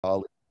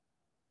colleague.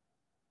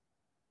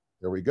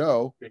 There we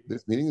go.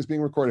 This meeting is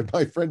being recorded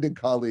by friend and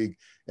colleague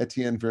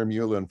Etienne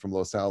Vermeulen from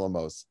Los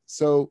Alamos.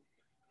 So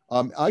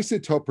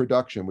isotope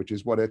production, which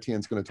is what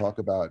Etienne's going to talk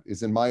about,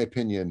 is, in my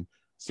opinion,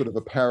 sort of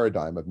a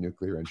paradigm of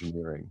nuclear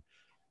engineering.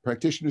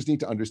 Practitioners need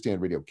to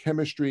understand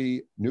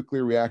radiochemistry,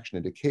 nuclear reaction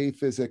and decay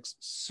physics,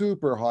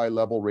 super high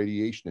level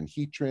radiation and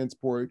heat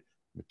transport,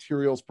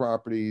 materials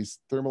properties,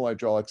 thermal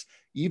hydraulics,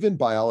 even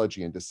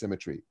biology and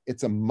dosimetry.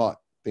 It's a mutt.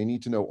 They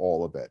need to know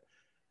all of it.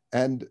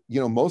 And,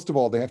 most of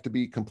all, they have to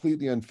be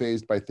completely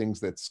unfazed by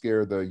things that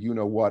scare the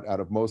you-know-what out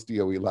of most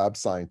DOE lab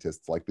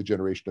scientists, like the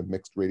generation of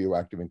mixed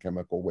radioactive and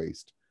chemical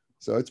waste.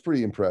 So it's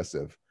pretty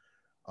impressive.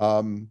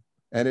 And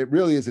it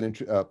really is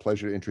a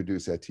pleasure to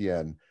introduce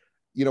Etienne.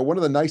 One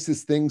of the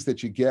nicest things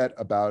that you get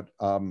about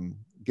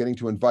getting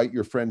to invite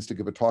your friends to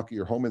give a talk at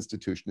your home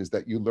institution is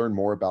that you learn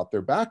more about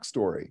their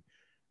backstory.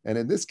 And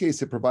in this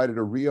case, it provided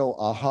a real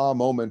aha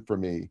moment for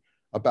me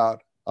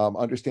about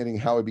understanding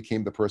how I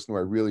became the person who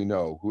I really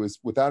know, who is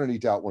without any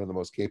doubt one of the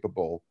most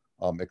capable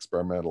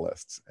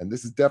experimentalists. And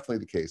this is definitely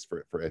the case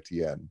for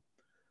Etienne.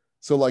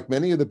 So like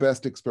many of the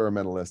best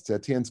experimentalists,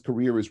 Etienne's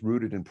career is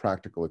rooted in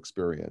practical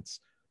experience.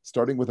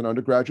 Starting with an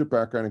undergraduate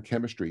background in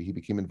chemistry, he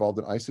became involved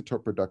in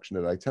isotope production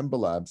at Itemba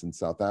Labs in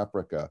South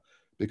Africa,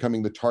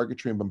 becoming the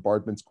targetry and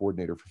bombardments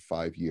coordinator for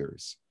 5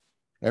 years.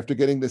 After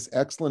getting this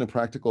excellent and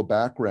practical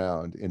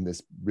background in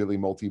this really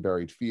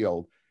multivariate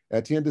field,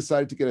 Etienne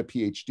decided to get a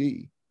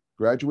PhD,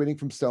 graduating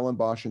from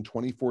Stellenbosch in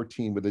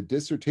 2014 with a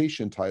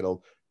dissertation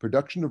titled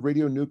Production of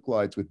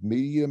Radionuclides with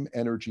Medium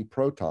Energy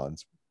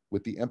Protons,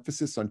 with the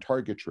emphasis on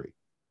targetry.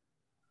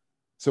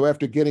 So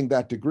after getting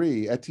that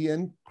degree,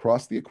 Etienne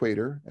crossed the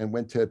equator and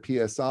went to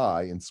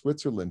PSI in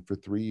Switzerland for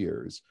 3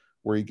 years,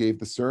 where he gave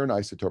the CERN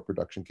isotope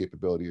production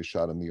capability a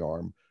shot in the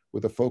arm,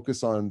 with a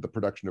focus on the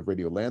production of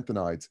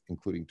radiolanthanides,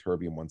 including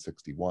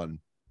terbium-161.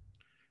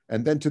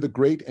 And then, to the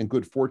great and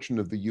good fortune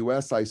of the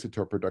US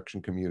isotope production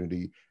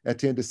community,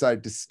 Etienne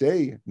decided to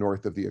stay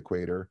north of the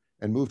equator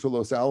and moved to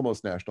Los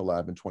Alamos National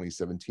Lab in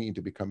 2017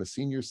 to become a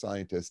senior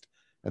scientist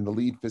and the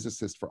lead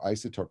physicist for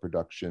isotope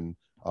production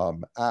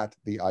at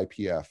the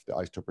IPF, the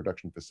Isotope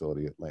Production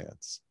Facility at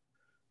Lance.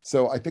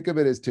 So I think of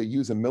it as, to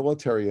use a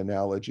military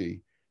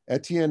analogy,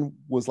 Etienne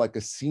was like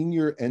a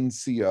senior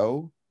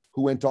NCO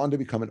who went on to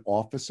become an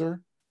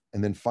officer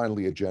and then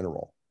finally a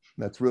general.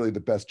 And that's really the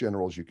best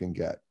generals you can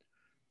get.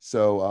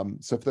 So,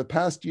 so for the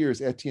past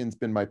years, Etienne's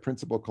been my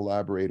principal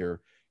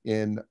collaborator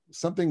in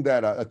something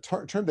that a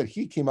term that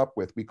he came up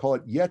with. We call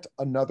it yet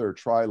another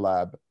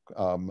tri-lab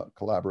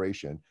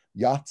collaboration,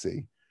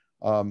 YATSE.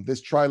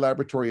 This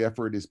tri-laboratory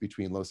effort is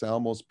between Los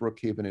Alamos,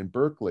 Brookhaven, and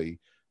Berkeley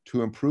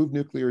to improve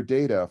nuclear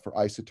data for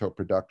isotope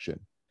production.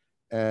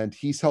 And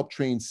he's helped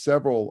train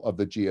several of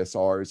the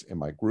GSRs in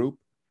my group.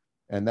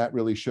 And that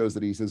really shows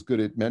that he's as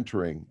good at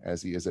mentoring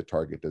as he is at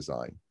target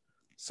design.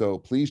 So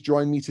please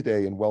join me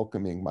today in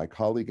welcoming my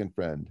colleague and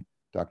friend,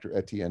 Dr.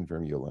 Etienne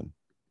Vermeulen.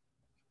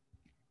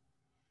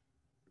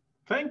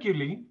 Thank you,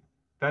 Lee.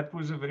 That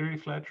was a very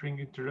flattering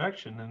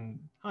introduction. And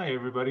hi,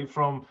 everybody,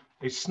 from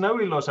a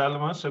snowy Los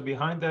Alamos. So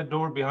behind that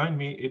door behind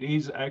me, it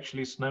is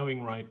actually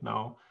snowing right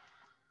now.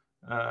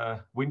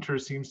 Winter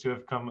seems to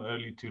have come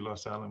early to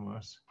Los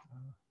Alamos.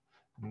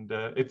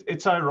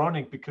 It's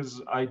ironic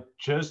because I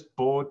just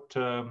bought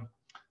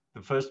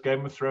the first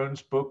Game of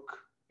Thrones book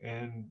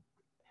and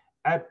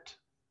at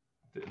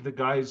the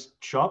guy's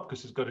shop,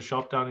 because he's got a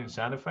shop down in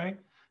Santa Fe.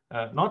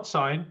 Not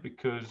signed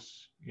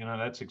because,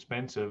 that's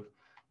expensive,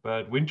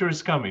 but winter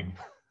is coming.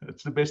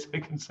 That's the best I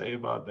can say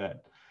about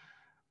that.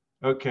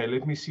 Okay,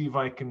 let me see if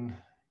I can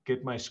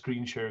get my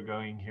screen share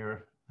going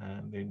here,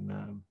 and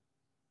then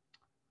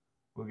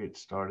we'll get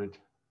started.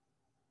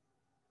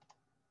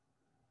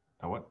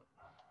 What?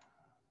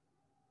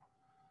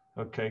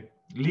 Okay,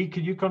 Lee,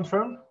 can you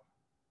confirm?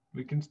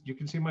 You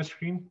can see my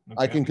screen?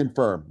 Okay. I can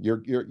confirm.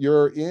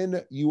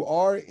 You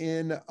are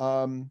in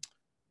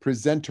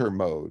presenter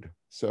mode.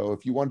 So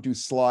if you want to do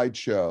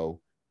slideshow,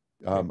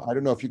 I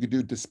don't know if you could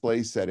do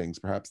display settings.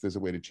 Perhaps there's a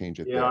way to change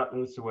it. Yeah,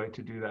 there's a way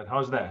to do that.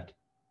 How's that?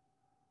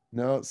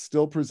 No, it's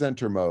still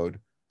presenter mode.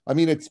 I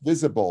mean, it's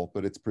visible,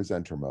 but it's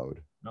presenter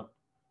mode. No.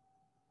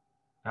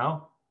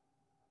 Now?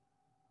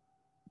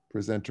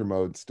 Presenter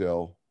mode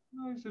still.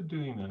 How is it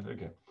doing that?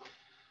 Okay.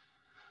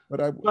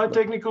 But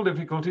technical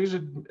difficulties.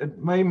 It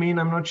may mean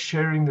I'm not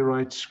sharing the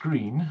right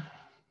screen.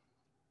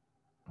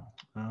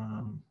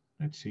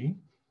 Let's see.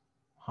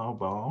 How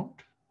about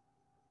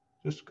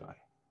this guy?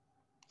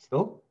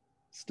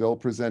 Still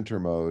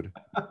presenter mode.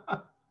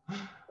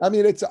 I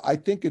mean, I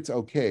think it's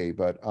okay,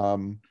 but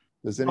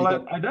does anybody?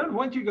 Well, I don't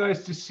want you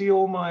guys to see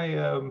all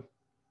my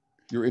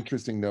your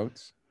interesting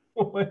notes.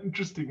 All my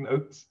interesting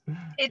notes.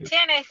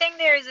 Etienne, I think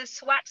there is a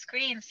swap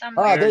screen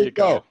somewhere. There you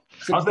go.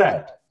 How's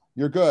that?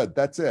 You're good.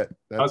 That's it.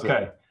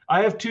 Okay.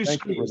 I have two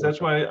screens.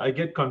 That's why I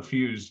get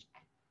confused.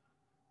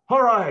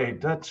 All right.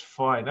 That's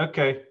fine.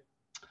 Okay.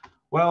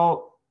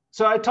 Well,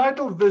 so I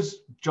titled this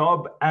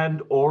job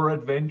and/or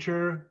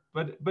adventure,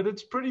 but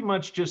it's pretty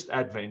much just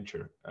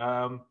adventure.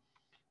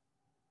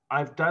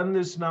 I've done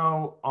this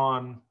now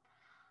on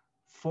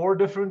 4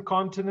 different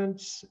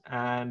continents,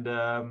 and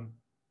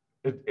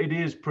it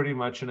is pretty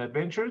much an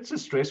adventure. It's a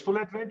stressful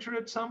adventure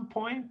at some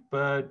point,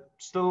 but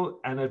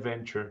still an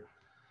adventure.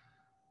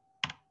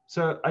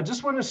 So I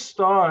just want to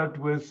start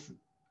with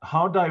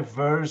how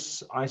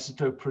diverse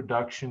isotope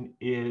production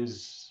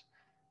is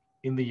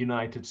in the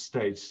United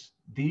States.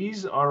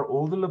 These are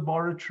all the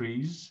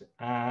laboratories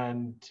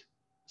and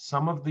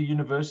some of the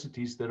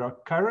universities that are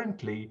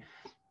currently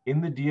in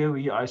the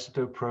DOE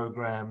isotope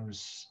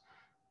program's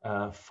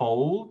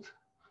fold.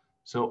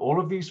 So all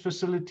of these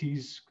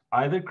facilities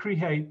either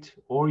create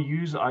or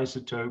use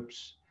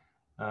isotopes.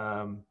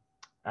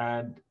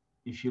 And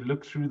if you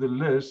look through the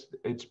list,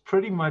 it's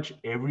pretty much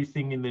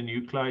everything in the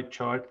nuclide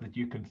chart that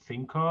you can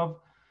think of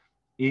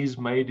is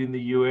made in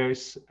the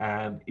US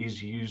and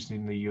is used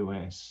in the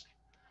US.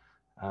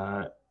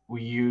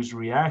 We use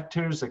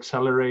reactors,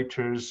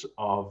 accelerators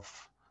of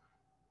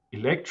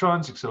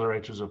electrons,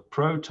 accelerators of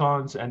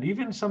protons, and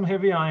even some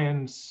heavy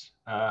ions,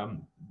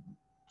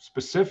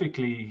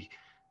 specifically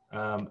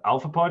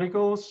alpha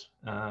particles,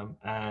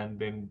 and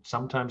then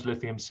sometimes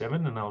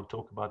lithium-7, and I'll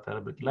talk about that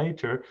a bit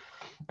later.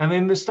 And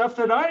then the stuff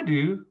that I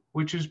do,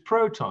 which is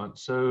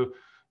protons. So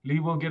Lee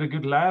will get a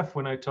good laugh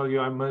when I tell you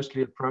I'm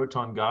mostly a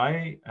proton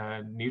guy,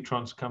 and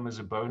neutrons come as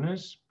a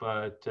bonus,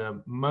 but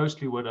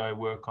mostly what I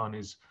work on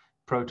is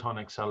proton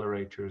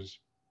accelerators.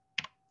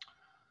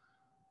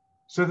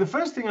 So the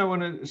first thing I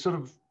want to sort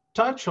of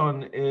touch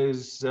on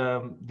is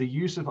the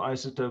use of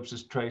isotopes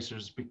as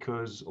tracers,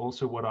 because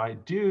also what I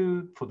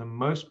do for the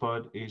most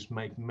part is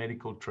make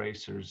medical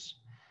tracers.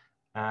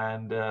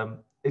 And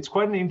it's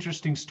quite an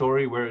interesting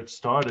story where it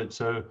started.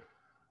 So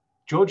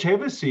George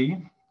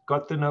Hevesy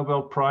got the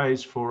Nobel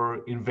Prize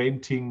for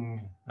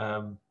inventing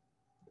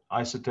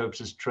isotopes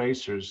as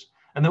tracers.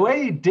 And the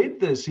way he did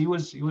this, he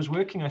was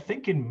working, I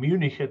think, in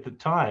Munich at the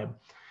time.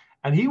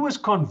 And he was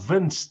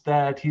convinced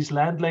that his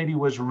landlady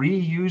was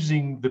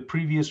reusing the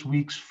previous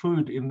week's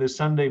food in the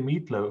Sunday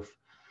meatloaf.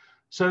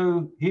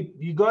 So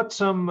he got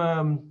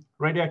some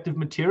radioactive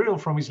material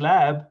from his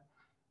lab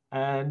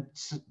and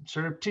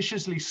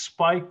surreptitiously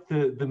spiked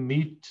the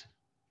meat,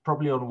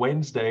 probably on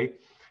Wednesday,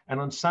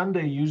 and on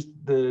Sunday used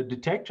the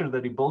detector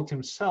that he built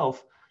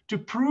himself to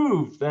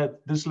prove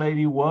that this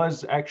lady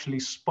was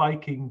actually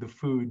spiking the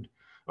food,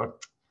 or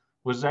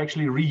was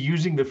actually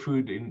reusing the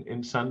food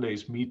in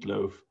Sunday's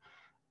meatloaf.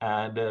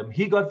 And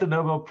he got the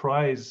Nobel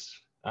Prize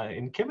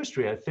in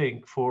chemistry, I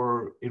think,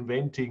 for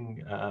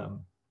inventing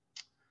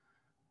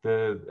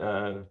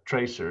the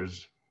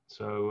tracers.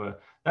 So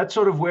that's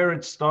sort of where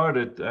it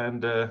started.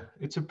 And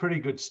it's a pretty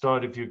good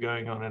start if you're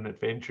going on an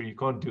adventure. You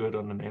can't do it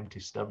on an empty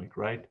stomach,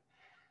 right?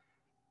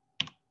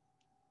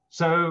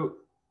 So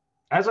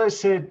as I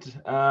said,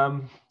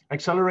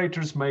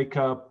 accelerators make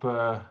up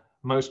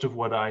most of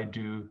what I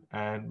do,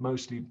 and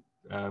mostly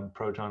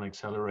proton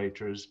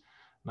accelerators.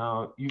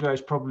 Now, you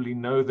guys probably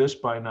know this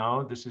by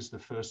now. This is the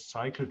first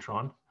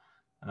cyclotron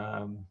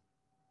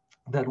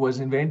that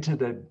was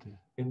invented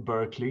in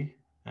Berkeley,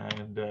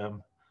 and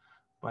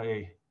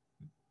by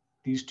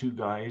these two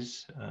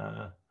guys.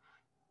 A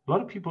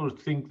lot of people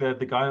think that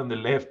the guy on the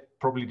left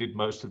probably did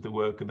most of the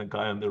work and the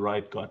guy on the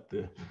right got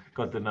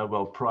the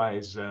Nobel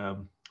Prize.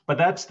 But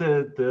that's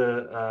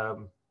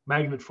the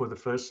magnet for the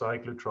first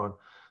cyclotron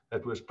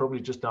that was probably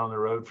just down the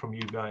road from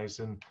you guys.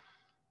 And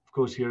of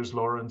course, here's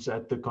Lawrence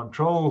at the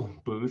control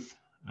booth.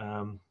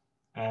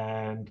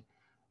 And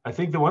I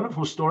think the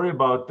wonderful story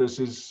about this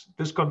is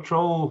this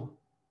control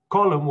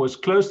column was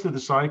close to the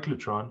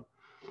cyclotron.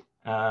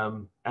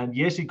 And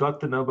yes, he got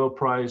the Nobel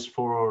Prize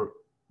for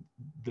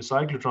the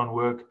cyclotron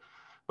work,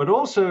 but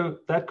also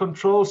that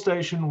control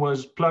station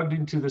was plugged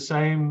into the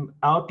same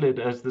outlet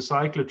as the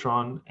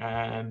cyclotron.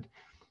 And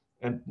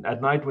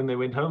at night when they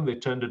went home, they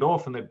turned it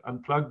off and they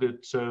unplugged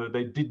it. So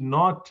they did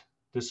not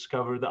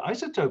discover the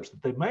isotopes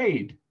that they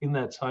made in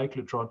that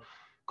cyclotron.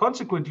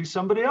 Consequently,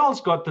 somebody else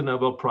got the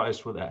Nobel Prize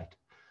for that.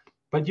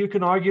 But you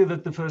can argue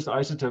that the first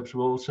isotopes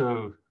were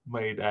also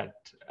made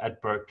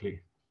at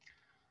Berkeley.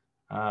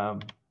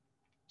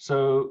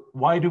 So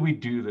why do we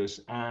do this?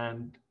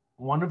 And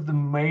one of the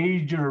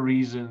major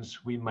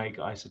reasons we make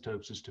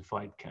isotopes is to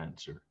fight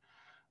cancer.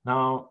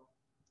 Now,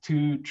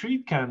 to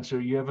treat cancer,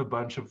 you have a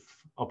bunch of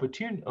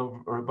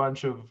or a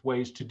bunch of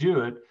ways to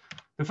do it.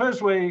 The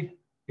first way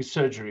is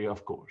surgery,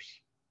 of course.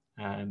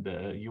 And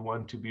you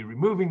want to be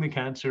removing the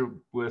cancer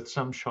with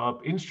some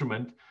sharp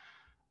instrument.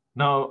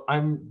 Now,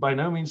 I'm by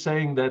no means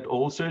saying that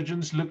all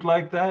surgeons look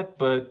like that,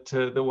 but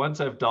the ones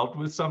I've dealt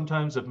with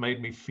sometimes have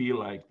made me feel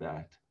like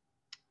that.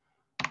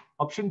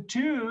 Option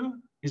 2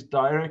 is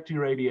direct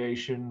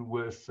irradiation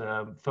with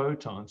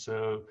photons.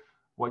 So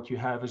what you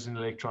have is an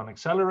electron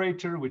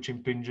accelerator, which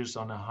impinges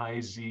on a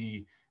high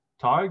Z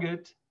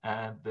target,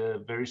 and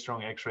the very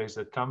strong X-rays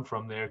that come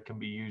from there can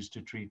be used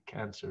to treat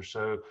cancer.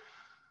 So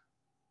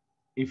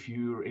if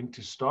you're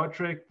into Star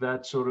Trek,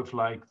 that's sort of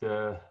like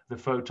the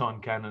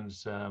photon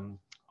cannons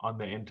on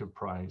the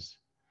Enterprise.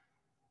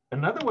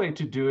 Another way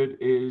to do it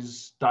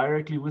is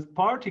directly with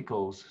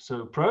particles.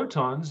 So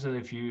protons, and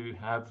if you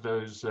have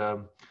those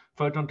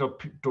photon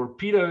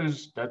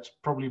torpedoes, that's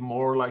probably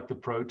more like the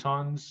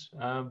protons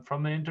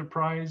from the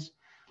Enterprise.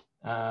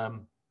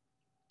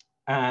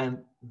 And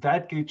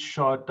that gets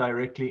shot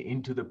directly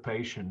into the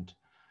patient.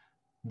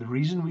 The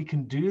reason we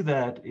can do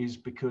that is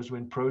because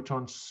when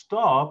protons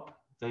stop,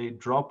 they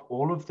drop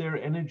all of their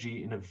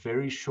energy in a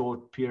very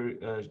short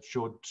period,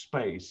 short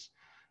space.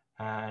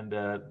 And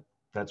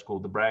that's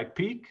called the Bragg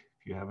peak,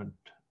 if you haven't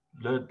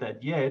learned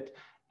that yet.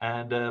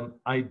 And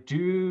I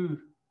do,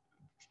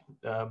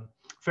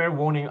 fair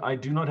warning, I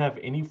do not have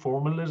any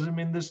formalism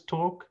in this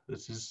talk.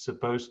 This is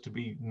supposed to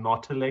be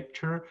not a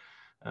lecture.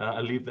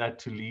 I'll leave that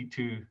to Lee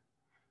to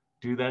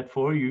do that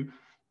for you.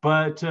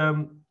 But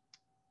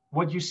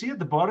what you see at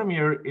the bottom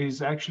here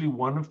is actually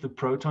one of the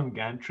proton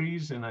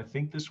gantries, and I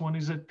think this one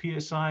is at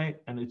PSI,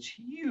 and it's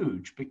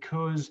huge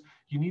because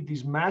you need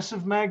these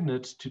massive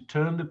magnets to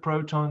turn the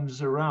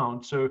protons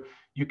around. So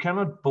you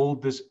cannot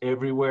build this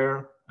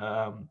everywhere.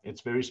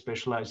 It's very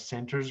specialized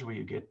centers where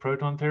you get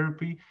proton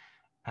therapy.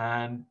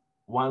 And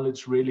while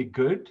it's really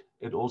good,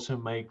 it also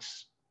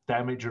makes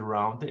damage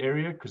around the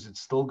area because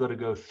it's still got to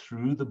go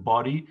through the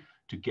body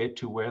to get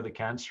to where the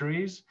cancer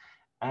is.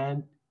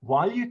 And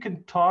while you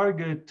can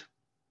target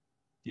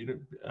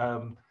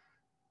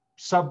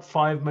sub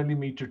 5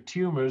 millimeter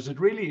tumors, it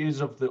really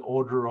is of the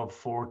order of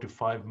 4 to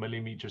 5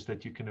 millimeters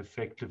that you can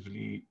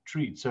effectively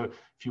treat. So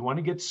if you want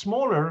to get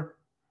smaller,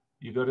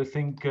 you got to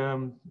think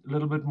a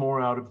little bit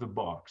more out of the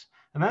box.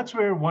 And that's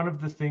where one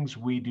of the things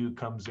we do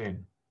comes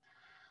in.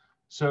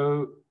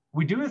 So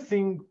we do a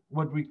thing,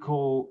 what we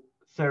call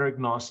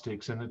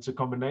theragnostics, and it's a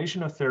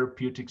combination of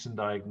therapeutics and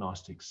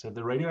diagnostics. So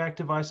the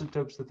radioactive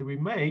isotopes that we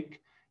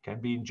make can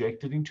be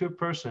injected into a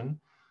person.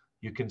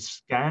 You can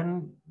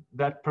scan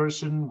that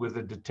person with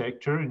a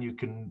detector and you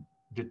can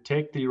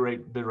detect the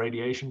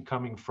radiation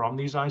coming from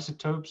these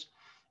isotopes.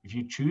 If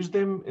you choose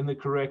them in the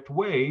correct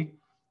way,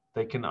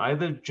 they can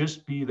either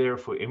just be there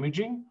for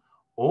imaging,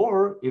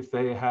 or if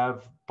they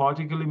have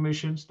particle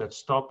emissions that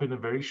stop in a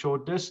very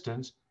short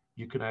distance,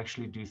 you can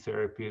actually do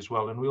therapy as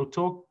well. And we'll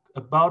talk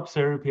about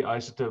therapy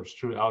isotopes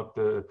throughout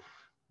the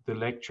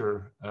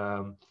lecture.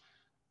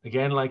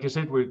 Again, like I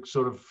said, we're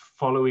sort of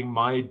following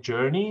my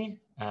journey,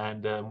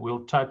 and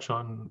we'll touch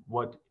on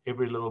what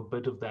every little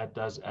bit of that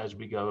does as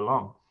we go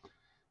along.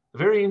 A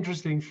very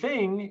interesting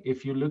thing,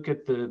 if you look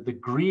at the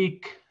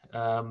Greek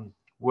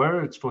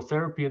words for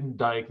therapy and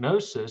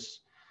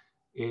diagnosis,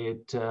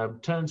 it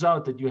turns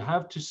out that you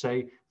have to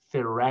say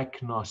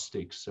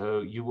theragnostics.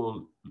 So you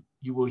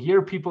will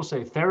hear people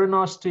say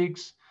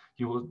theranostics,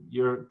 you will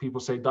hear people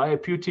say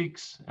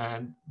diapeutics,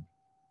 and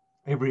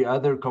every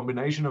other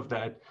combination of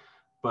that.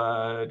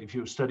 But if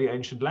you study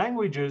ancient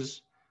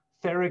languages,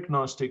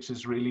 theragnostics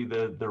is really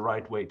the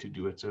right way to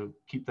do it. So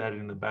keep that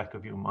in the back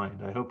of your mind.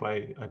 I hope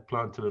I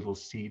plant a little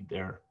seed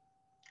there.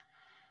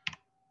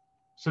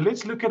 So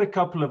let's look at a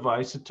couple of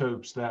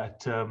isotopes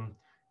that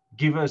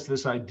give us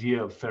this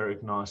idea of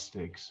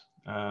theragnostics.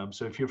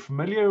 So if you're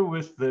familiar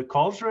with the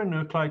Karlsruhe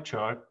nuclide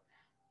chart,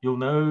 you'll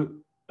know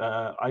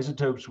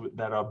isotopes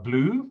that are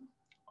blue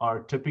are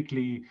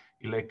typically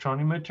electron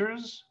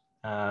emitters,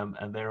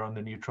 and they're on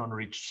the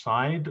neutron-rich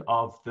side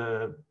of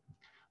the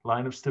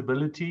line of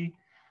stability.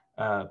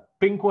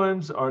 Pink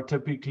ones are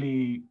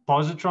typically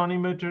positron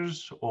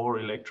emitters or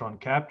electron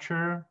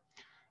capture.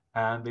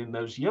 And then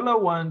those yellow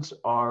ones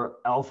are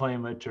alpha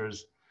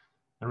emitters.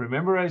 And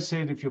remember I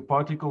said if your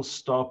particles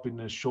stop in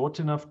a short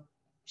enough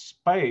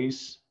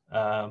space,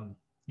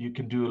 you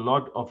can do a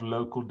lot of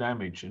local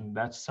damage. And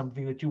that's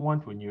something that you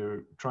want when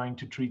you're trying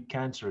to treat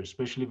cancer,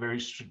 especially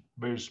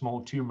very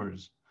small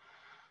tumors.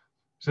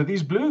 So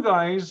these blue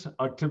guys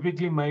are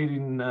typically made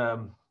in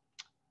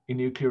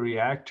nuclear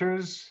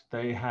reactors.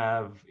 They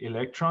have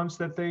electrons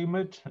that they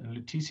emit, and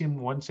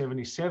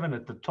lutetium-177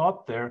 at the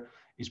top there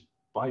is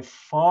by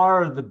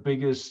far the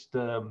biggest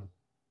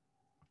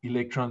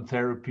electron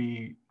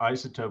therapy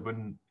isotope,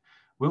 and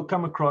we'll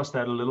come across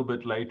that a little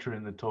bit later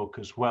in the talk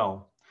as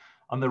well.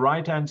 On the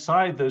right-hand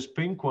side, those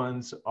pink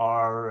ones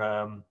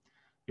are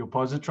your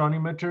positron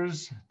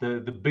emitters.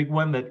 The big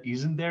one that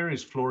isn't there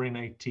is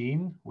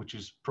fluorine-18, which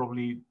is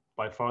probably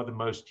by far the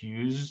most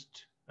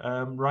used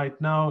right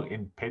now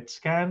in PET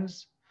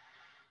scans.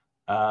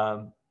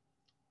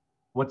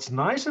 What's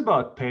nice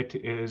about PET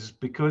is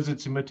because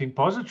it's emitting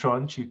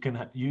positrons, you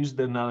can use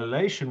the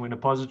annihilation when a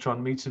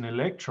positron meets an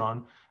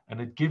electron, and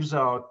it gives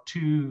out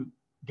two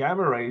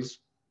gamma rays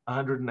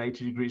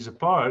 180 degrees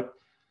apart.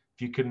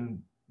 If you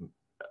can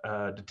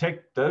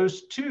detect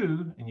those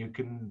two, and you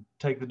can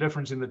take the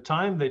difference in the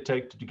time they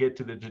take to get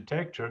to the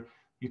detector,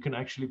 you can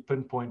actually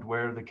pinpoint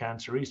where the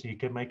cancer is, and you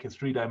can make a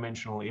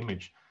three-dimensional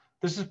image.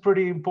 This is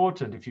pretty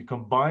important. If you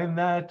combine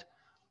that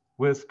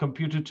with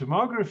computer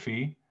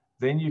tomography,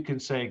 then you can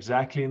say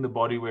exactly in the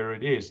body where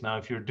it is. Now,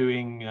 if you're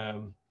doing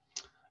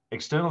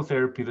external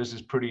therapy, this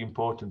is pretty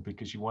important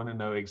because you want to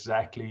know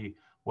exactly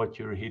what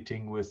you're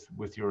hitting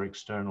with your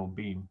external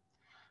beam.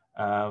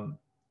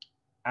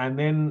 And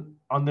then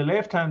on the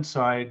left-hand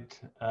side,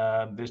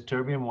 there's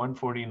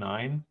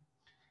terbium-149.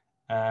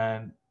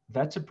 And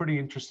that's a pretty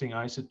interesting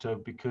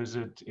isotope because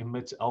it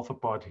emits alpha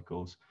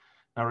particles.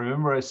 Now,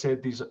 remember I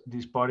said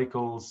these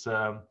particles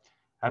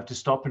have to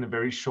stop in a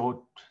very short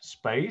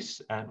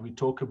space, and we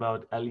talk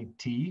about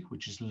LET,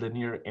 which is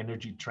linear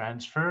energy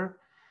transfer.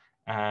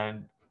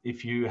 And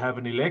if you have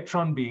an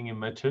electron being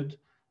emitted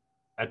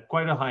at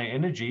quite a high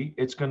energy,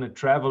 it's going to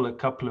travel a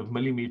couple of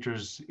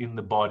millimeters in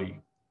the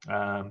body.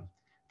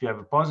 If you have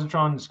a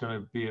positron, it's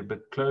going to be a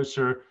bit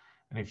closer.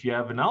 And if you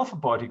have an alpha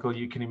particle,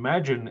 you can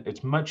imagine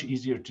it's much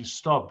easier to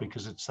stop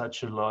because it's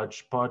such a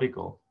large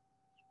particle.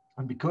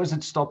 And because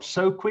it stops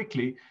so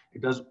quickly,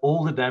 it does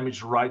all the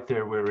damage right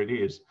there where it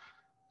is.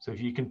 So if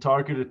you can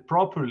target it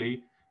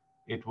properly,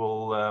 it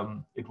will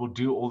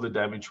do all the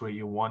damage where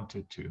you want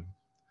it to.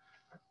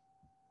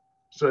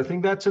 So I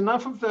think that's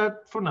enough of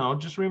that for now.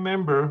 Just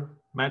remember,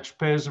 matched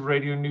pairs of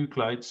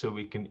radionuclides so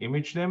we can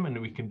image them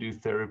and we can do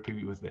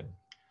therapy with them.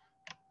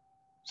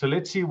 So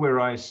let's see where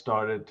I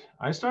started.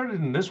 I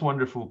started in this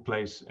wonderful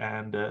place,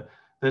 and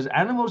those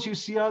animals you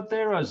see out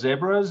there are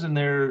zebras, and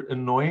they're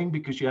annoying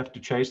because you have to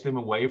chase them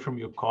away from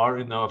your car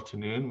in the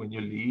afternoon when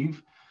you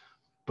leave.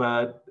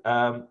 But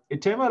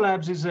Etienne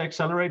Labs is an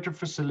accelerator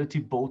facility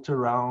built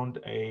around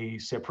a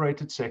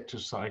separated sector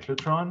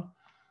cyclotron.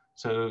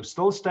 So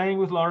still staying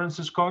with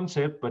Lawrence's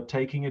concept, but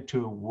taking it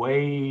to a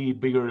way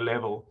bigger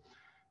level.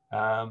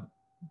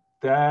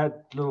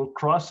 That little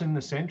cross in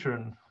the center,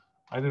 and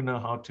I don't know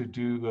how to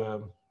do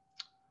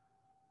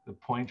the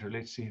pointer.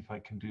 Let's see if I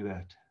can do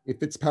that.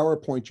 If it's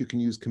PowerPoint, you can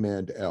use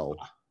Command L.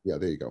 Yeah,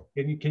 there you go.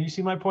 Can you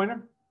see my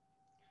pointer?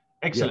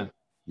 Excellent.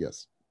 Yeah.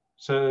 Yes.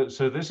 So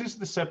this is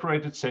the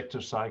separated sector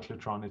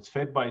cyclotron. It's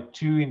fed by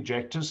 2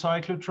 injector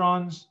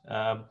cyclotrons,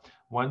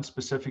 one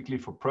specifically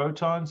for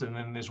protons, and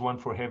then there's one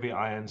for heavy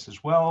ions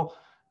as well,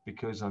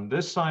 because on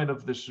this side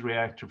of this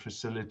reactor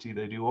facility,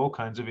 they do all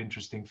kinds of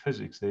interesting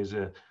physics. There's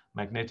a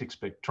magnetic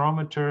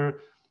spectrometer.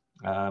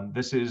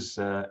 This is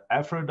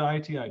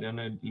Aphrodite. I don't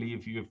know, Lee,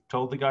 if you've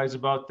told the guys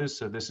about this.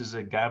 So this is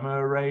a gamma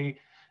array.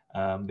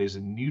 There's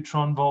a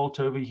neutron vault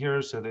over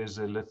here. So there's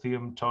a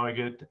lithium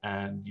target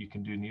and you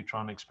can do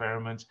neutron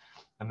experiments.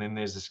 And then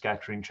there's a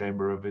scattering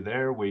chamber over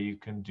there where you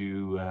can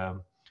do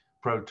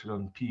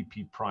proton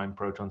PP prime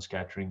proton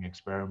scattering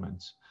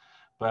experiments.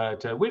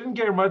 But we didn't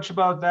care much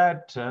about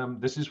that.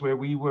 This is where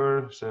we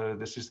were. So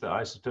this is the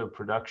isotope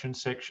production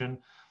section.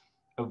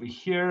 Over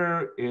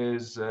here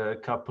is a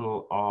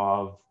couple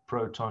of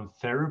proton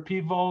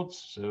therapy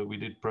vaults. So we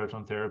did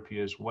proton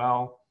therapy as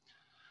well.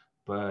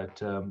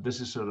 But this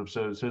is sort of,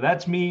 so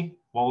that's me,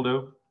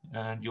 Waldo,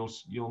 and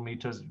you'll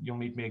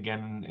meet me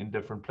again in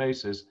different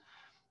places.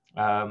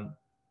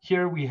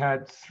 Here we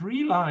had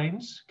 3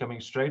 lines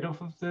coming straight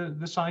off of the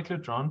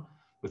cyclotron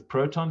with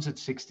protons at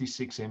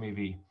 66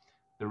 MeV.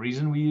 The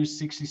reason we used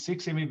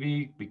 66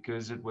 MeV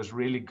because it was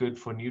really good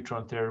for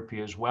neutron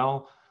therapy as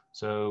well.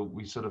 So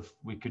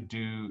we could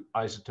do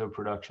isotope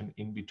production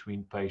in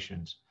between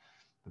patients.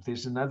 But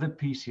there's another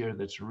piece here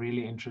that's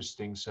really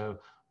interesting. So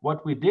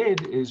what we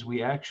did is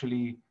we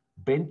actually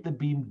bent the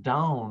beam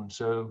down.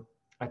 So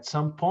at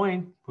some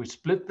point we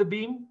split the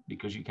beam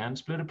because you can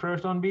split a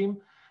proton beam.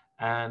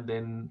 And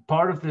then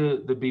part of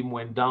the beam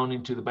went down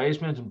into the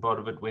basement and part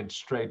of it went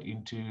straight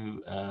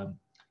into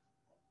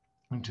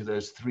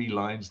those 3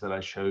 lines that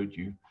I showed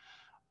you.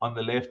 On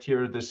the left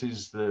here, this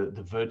is the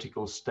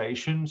vertical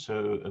station.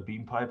 So a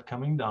beam pipe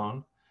coming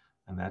down,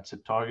 and that's a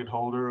target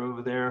holder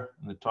over there.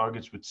 And the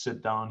targets would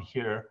sit down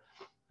here.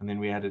 And then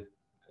we had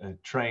a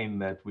train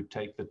that would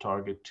take the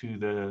target to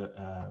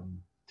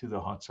the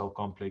hot cell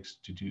complex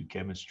to do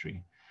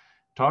chemistry.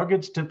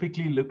 Targets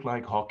typically look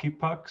like hockey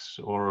pucks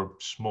or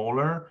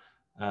smaller,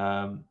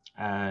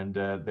 and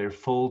they're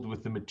filled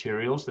with the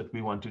materials that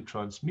we want to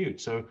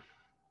transmute. So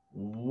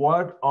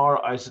what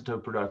are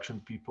isotope production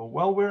people?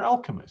 Well, we're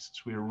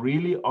alchemists. We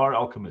really are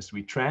alchemists.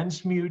 We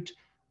transmute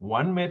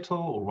one metal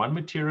or one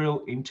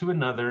material into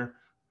another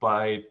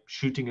by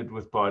shooting it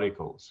with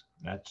particles.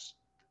 That's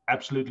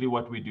absolutely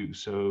what we do.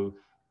 So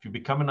if you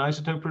become an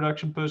isotope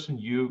production person,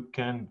 you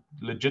can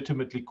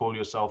legitimately call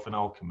yourself an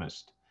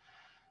alchemist.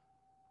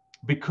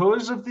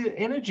 Because of the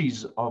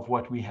energies of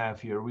what we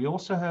have here, we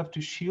also have to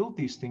shield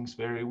these things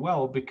very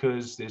well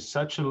because there's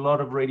such a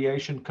lot of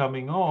radiation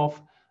coming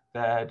off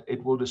that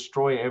it will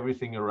destroy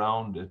everything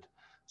around it.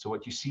 So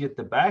what you see at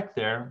the back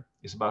there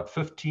is about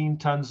 15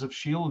 tons of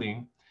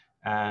shielding,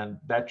 and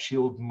that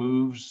shield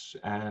moves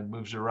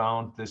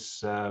around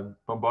this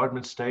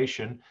bombardment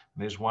station.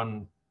 There's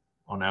one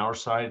on our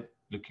side,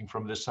 looking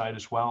from this side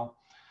as well.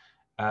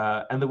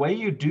 And the way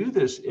you do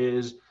this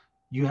is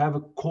you have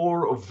a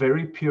core of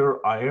very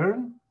pure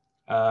iron,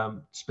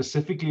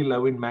 specifically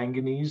low in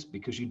manganese,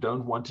 because you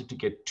don't want it to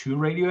get too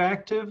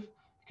radioactive,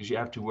 because you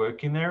have to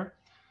work in there.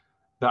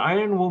 The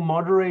iron will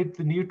moderate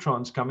the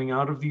neutrons coming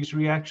out of these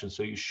reactions.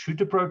 So you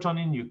shoot a proton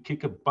in, you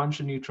kick a bunch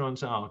of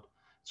neutrons out.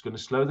 It's going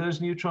to slow those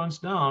neutrons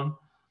down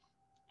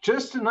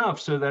just enough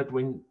so that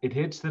when it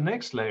hits the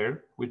next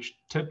layer, which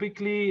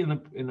typically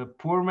in a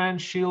poor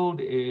man's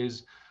shield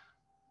is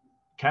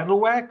candle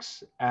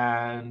wax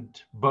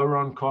and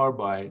boron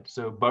carbide.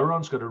 So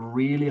boron's got a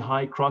really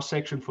high cross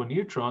section for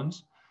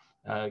neutrons,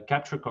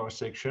 capture cross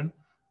section.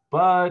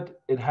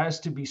 but it has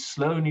to be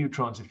slow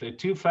neutrons. If they're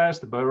too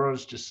fast, the boron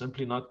is just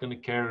simply not going to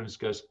care and it's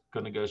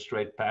going to go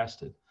straight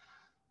past it.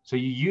 So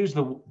you use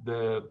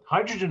the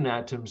hydrogen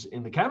atoms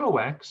in the camel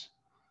wax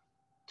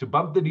to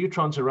bump the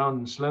neutrons around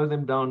and slow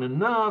them down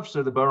enough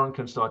so the boron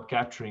can start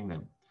capturing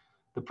them.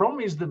 The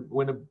problem is that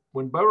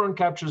when boron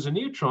captures a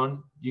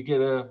neutron, you get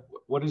a,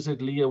 what is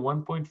it, Leah,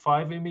 1.5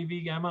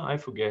 MeV gamma? I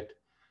forget.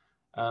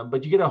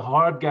 But you get a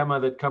hard gamma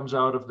that comes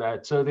out of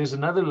that. So there's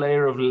another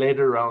layer of lead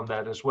around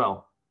that as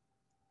well.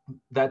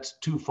 That's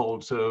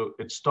twofold. So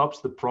it stops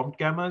the prompt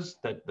gammas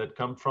that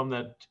come from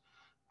that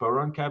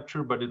boron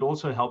capture, but it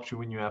also helps you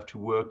when you have to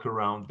work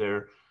around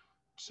there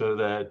so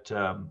that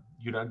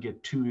you don't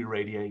get too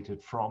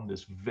irradiated from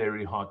this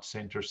very hot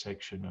center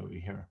section over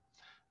here.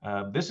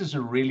 This is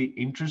a really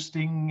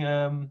interesting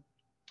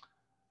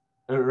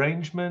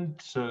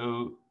arrangement.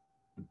 So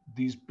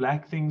these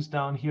black things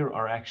down here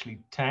are actually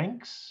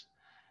tanks.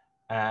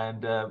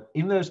 And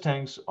in those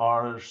tanks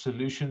are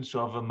solutions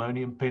of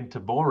ammonium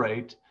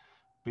pentaborate,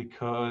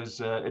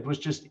 because it was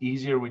just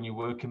easier when you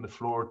work in the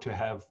floor to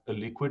have a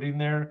liquid in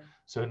there.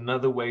 So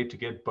another way to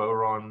get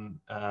boron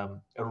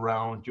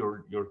around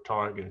your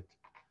target.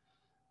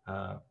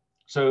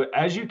 So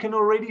as you can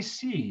already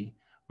see,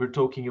 we're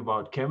talking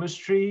about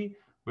chemistry,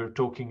 we're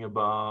talking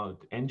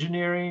about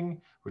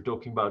engineering, we're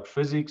talking about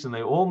physics, and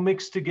they all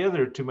mix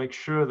together to make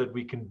sure that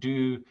we can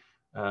do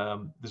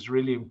this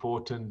really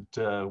important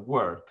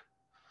work.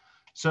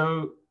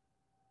 So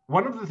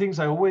one of the things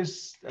I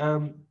always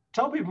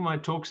tell people in my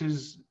talks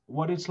is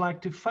what it's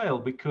like to fail,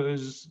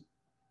 because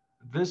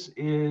this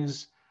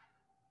is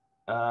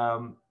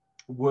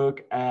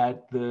work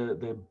at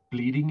the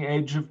bleeding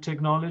edge of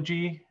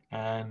technology,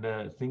 and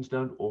things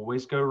don't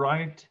always go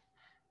right.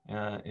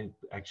 It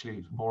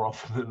actually, more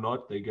often than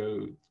not, they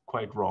go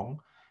quite wrong.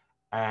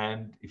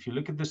 And if you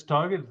look at this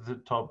target at the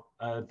top,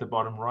 at the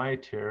bottom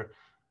right here,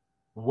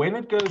 when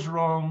it goes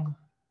wrong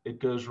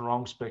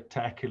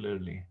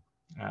spectacularly.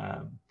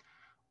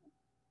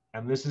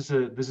 And this is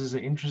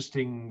an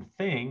interesting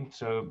thing.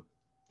 So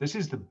this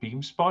is the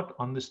beam spot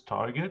on this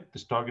target.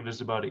 This target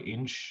is about 1.5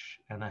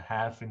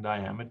 inches in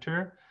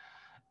diameter.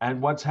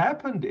 And what's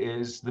happened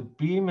is the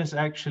beam has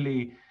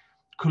actually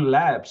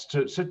collapsed.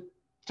 So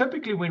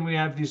typically when we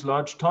have these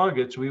large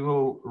targets, we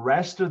will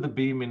raster the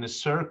beam in a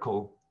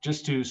circle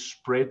just to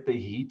spread the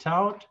heat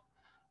out.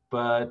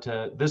 But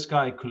this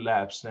guy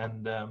collapsed,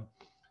 and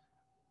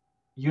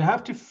you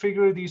have to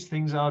figure these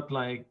things out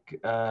like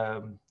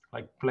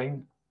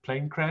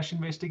plane crash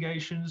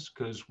investigations,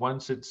 because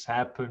once it's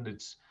happened,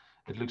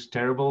 it looks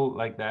terrible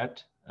like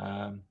that.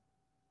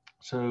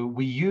 So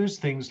we use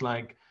things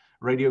like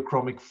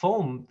radiochromic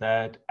film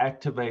that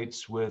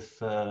activates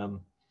with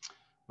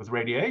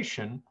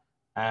radiation.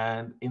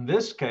 And in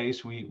this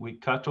case, we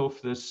cut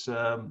off this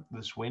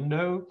this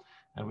window,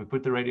 and we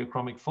put the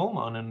radiochromic film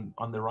on, and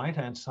on the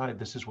right-hand side,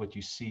 this is what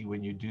you see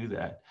when you do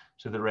that.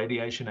 So the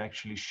radiation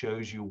actually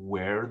shows you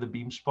where the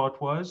beam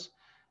spot was,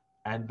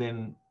 and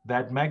then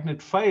that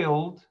magnet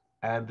failed,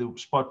 and the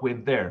spot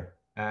went there.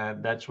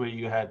 And that's where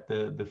you had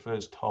the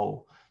first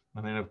hole.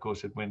 And then, of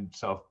course, it went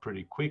south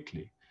pretty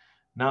quickly.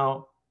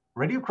 Now,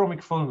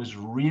 radiochromic film is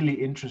really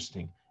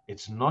interesting.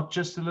 It's not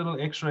just a little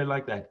X-ray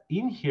like that.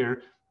 In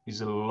here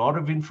is a lot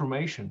of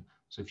information.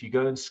 So if you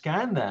go and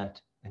scan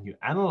that and you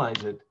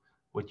analyze it,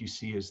 what you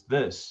see is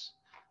this.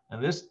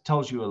 And this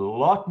tells you a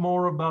lot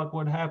more about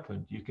what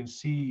happened. You can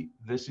see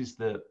this is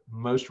the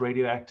most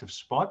radioactive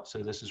spot. So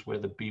this is where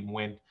the beam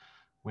went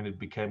when it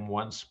became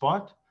one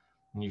spot.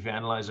 And if you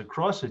analyze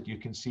across it, you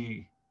can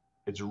see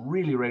it's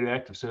really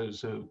radioactive.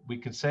 So we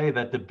can say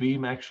that the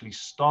beam actually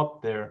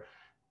stopped there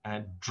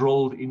and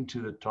drilled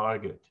into the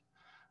target.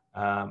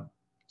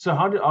 So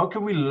how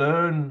can we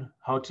learn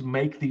how to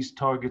make these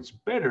targets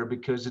better?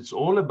 Because it's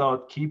all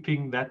about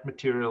keeping that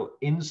material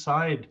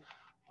inside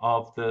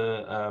of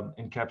the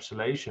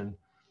encapsulation.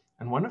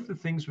 And one of the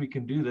things we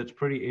can do that's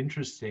pretty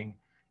interesting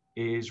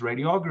is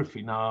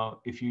radiography.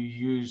 Now, if you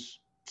use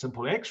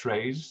simple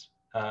X-rays,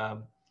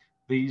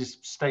 these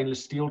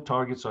stainless steel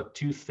targets are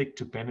too thick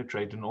to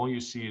penetrate, and all you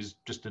see is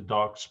just a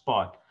dark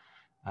spot.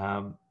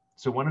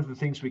 So one of the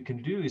things we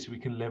can do is we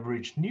can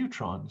leverage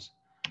neutrons.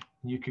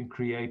 You can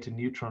create a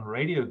neutron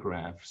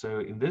radiograph. So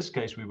in this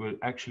case, we were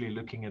actually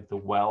looking at the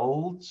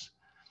welds.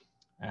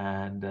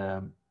 And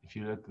if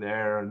you look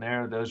there and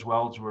there, those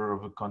welds were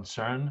of a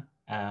concern.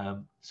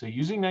 So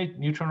using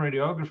neutron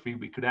radiography,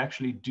 we could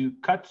actually do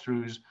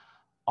cut-throughs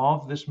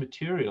of this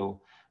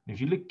material. And if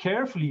you look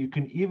carefully, you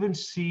can even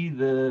see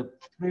the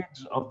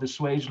threads of the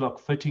swage lock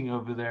fitting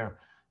over there.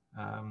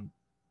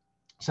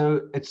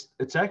 So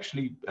it's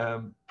actually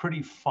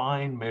pretty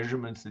fine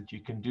measurements that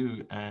you can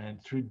do.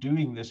 And through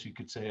doing this, you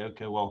could say,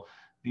 okay, well,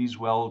 these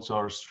welds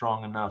are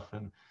strong enough,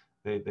 and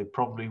they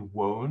probably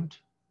won't,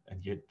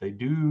 and yet they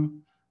do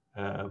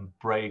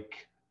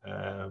break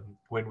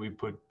when we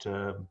put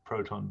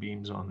proton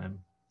beams on them.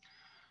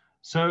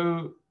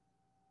 So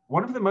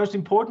one of the most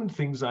important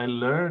things I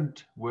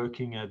learned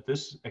working at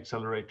this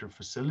accelerator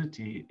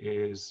facility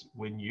is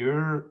when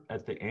you're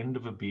at the end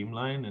of a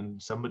beamline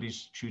and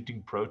somebody's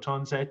shooting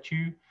protons at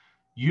you,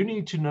 you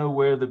need to know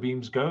where the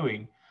beam's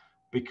going,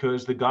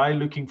 because the guy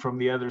looking from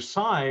the other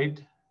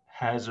side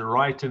has a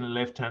right and a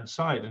left-hand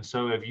side, and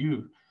so have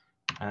you.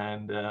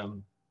 And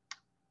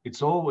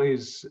it's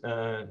always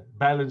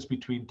balanced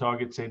between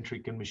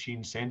target-centric and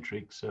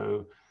machine-centric.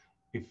 So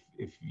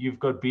if you've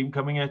got beam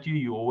coming at you,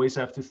 you always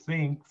have to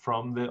think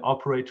from the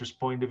operator's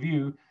point of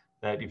view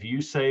that if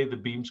you say the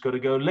beam's got to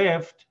go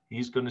left,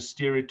 he's going to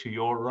steer it to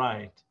your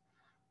right.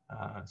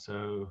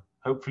 So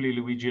hopefully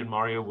Luigi and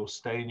Mario will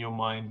stay in your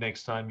mind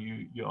next time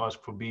you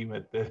ask for beam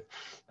at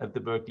the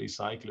Berkeley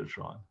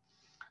cyclotron.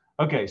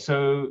 Okay,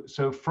 so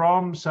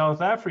from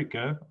South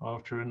Africa,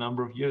 after a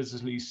number of years,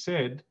 as Lee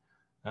said,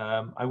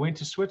 I went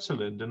to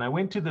Switzerland, and I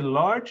went to the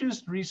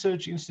largest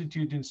research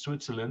institute in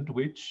Switzerland,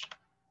 which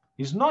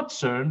is not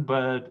CERN,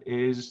 but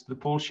is the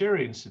Paul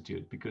Scherrer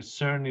Institute, because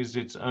CERN is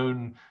its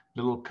own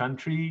little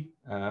country.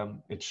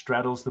 It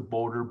straddles the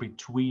border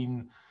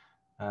between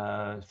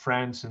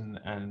France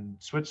and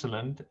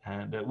Switzerland,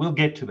 and we'll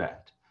get to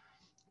that.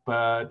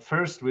 But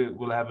first,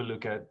 we'll have a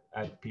look at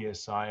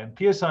PSI. And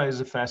PSI is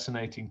a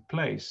fascinating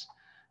place.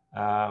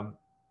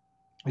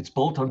 It's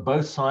built on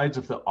both sides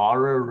of the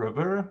Aare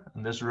River,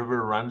 and this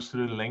river runs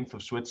through the length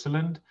of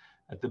Switzerland.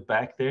 At the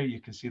back there, you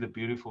can see the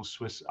beautiful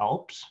Swiss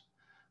Alps.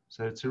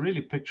 So it's a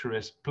really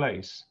picturesque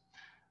place.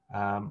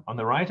 On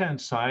the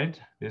right-hand side,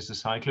 there's the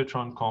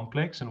cyclotron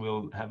complex, and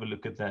we'll have a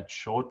look at that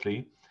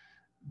shortly.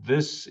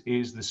 This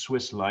is the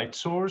Swiss light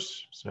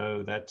source.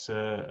 So that's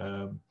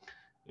a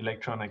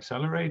electron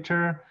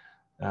accelerator.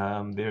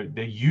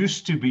 There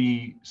used to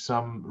be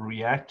some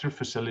reactor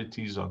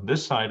facilities on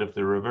this side of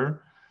the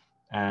river.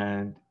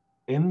 And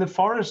in the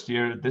forest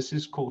here, this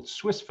is called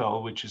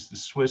Swissfel, which is the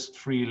Swiss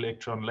free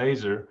electron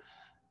laser,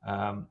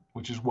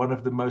 which is one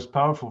of the most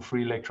powerful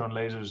free electron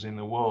lasers in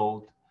the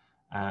world,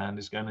 and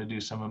is going to do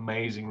some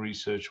amazing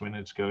research when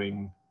it's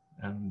going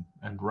and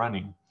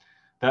running.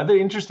 The other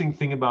interesting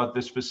thing about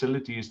this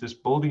facility is this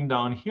building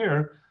down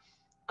here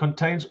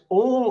contains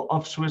all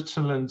of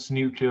Switzerland's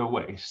nuclear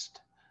waste.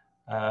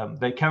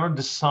 They cannot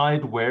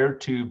decide where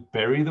to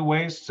bury the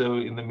waste, so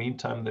in the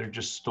meantime, they're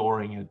just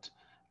storing it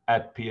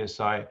at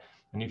PSI.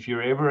 And if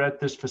you're ever at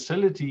this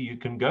facility, you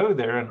can go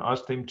there and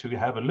ask them to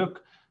have a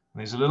look. And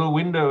there's a little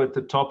window at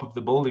the top of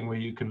the building where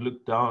you can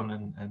look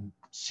down and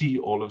see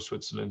all of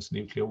Switzerland's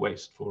nuclear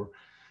waste for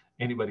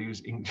anybody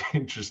who's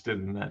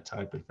interested in that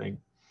type of thing.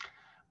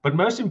 But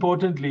most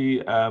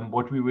importantly,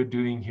 what we were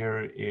doing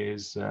here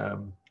is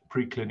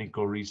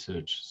preclinical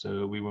research.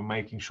 So we were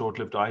making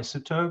short-lived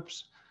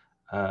isotopes,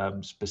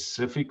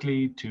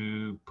 specifically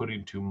to put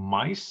into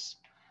mice.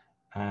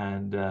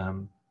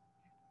 And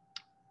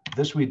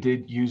this we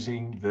did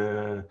using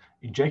the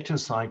injector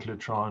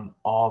cyclotron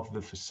of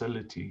the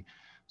facility.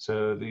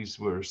 So these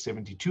were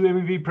 72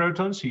 MeV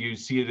protons. So you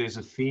see there's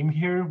a theme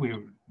here. We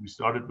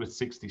started with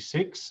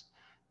 66,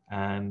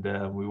 and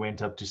we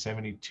went up to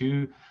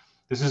 72.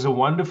 This is a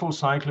wonderful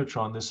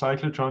cyclotron. The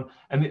cyclotron,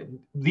 and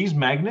these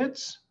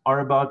magnets are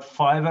about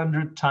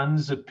 500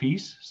 tons a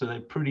piece, so they're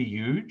pretty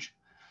huge.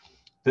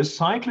 This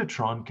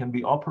cyclotron can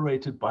be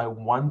operated by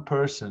one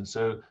person.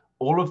 So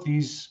all of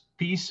these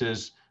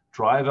pieces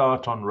drive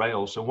out on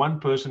rails. So one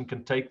person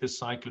can take the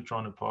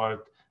cyclotron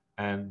apart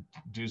and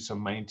do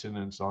some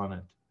maintenance on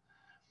it.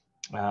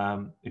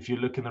 If you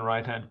look in the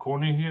right-hand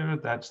corner here,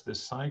 that's the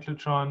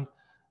cyclotron.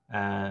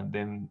 And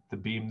then the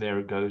beam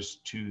there goes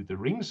to the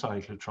ring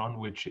cyclotron,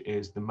 which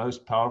is the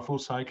most powerful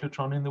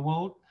cyclotron in the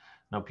world.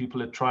 Now,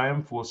 people at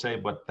Triumph will say,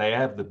 but they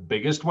have the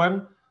biggest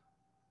one.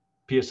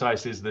 PSI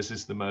says this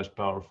is the most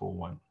powerful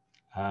one.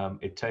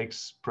 It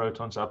takes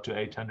protons up to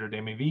 800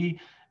 MeV,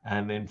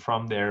 and then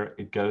from there,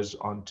 it goes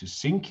on to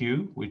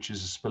SynQ, which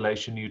is a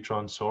spallation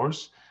neutron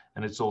source.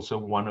 And it's also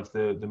one of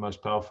the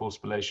most powerful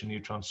spallation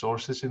neutron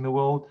sources in the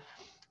world,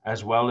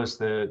 as well as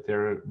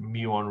their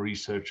muon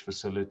research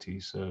facility.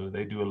 So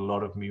they do a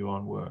lot of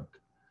muon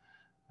work.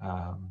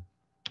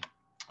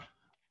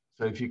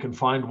 So if you can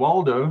find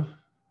Waldo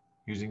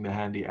using the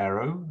handy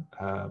arrow,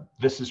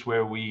 this is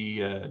where we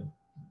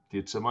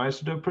did some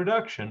isotope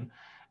production.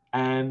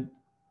 And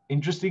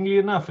interestingly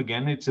enough,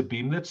 again, it's a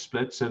beam that's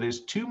split. So there's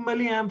 2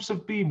 milliamps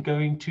of beam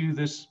going to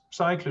this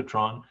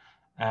cyclotron,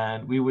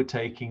 and we were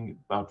taking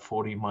about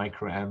 40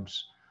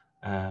 microamps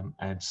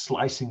and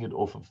slicing it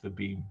off of the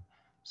beam.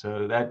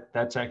 So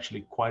that's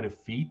actually quite a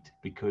feat,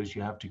 because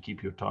you have to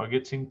keep your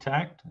targets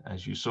intact.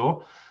 As you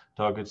saw,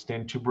 targets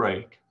tend to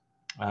break.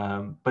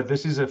 But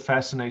this is a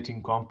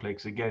fascinating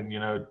complex. Again, you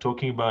know,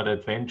 talking about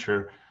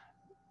adventure,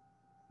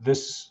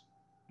 this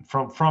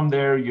from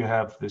there you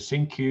have the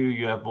SynQ,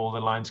 you have all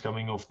the lines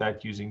coming off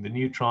that using the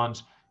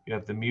neutrons, you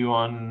have the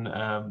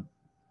muon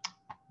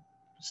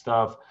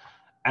stuff.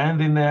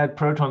 And then they had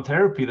proton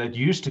therapy that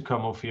used to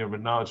come off here,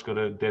 but now it's got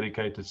a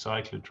dedicated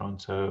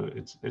cyclotron. So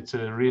it's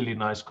a really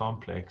nice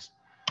complex.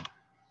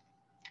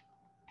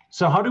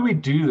 So how do we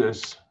do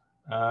this?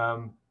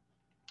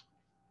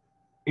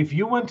 If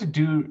you want to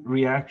do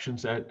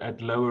reactions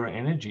at lower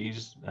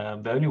energies,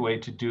 the only way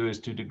to do is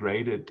to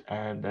degrade it.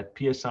 And at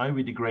PSI,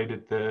 we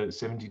degraded the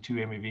 72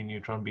 MeV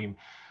neutron beam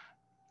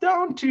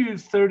down to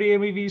 30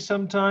 MeV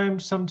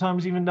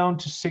sometimes even down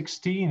to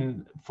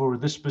 16 for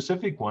this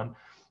specific one.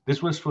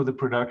 This was for the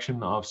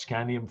production of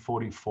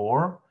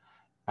scandium-44,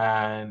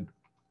 and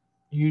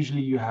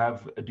usually you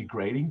have a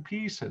degrading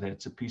piece, so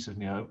that's a piece of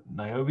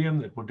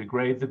niobium that will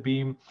degrade the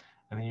beam,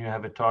 and then you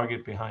have a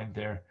target behind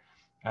there.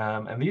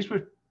 And these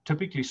were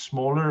typically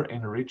smaller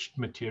enriched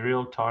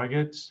material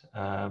targets,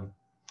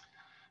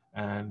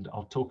 and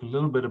I'll talk a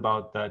little bit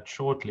about that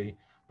shortly.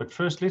 But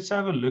first, let's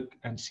have a look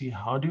and see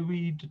how do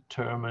we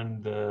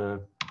determine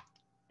the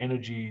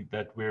energy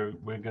that we're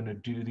going to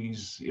do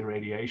these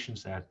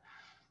irradiations at.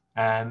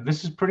 And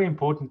this is pretty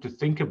important to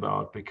think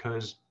about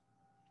because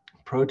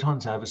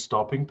protons have a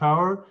stopping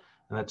power,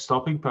 and that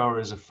stopping power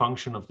is a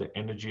function of the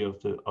energy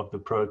of the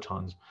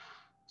protons.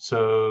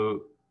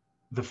 So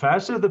the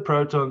faster the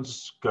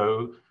protons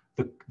go,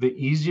 the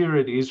easier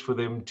it is for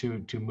them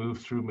to move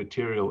through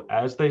material.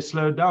 As they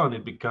slow down,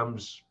 it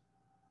becomes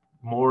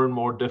more and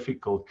more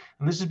difficult.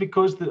 And this is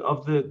because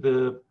of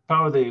the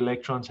power the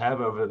electrons have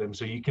over them.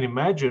 So you can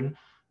imagine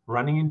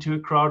running into a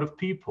crowd of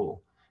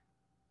people.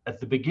 At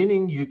the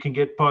beginning, you can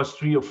get past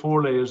 3 or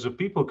 4 layers of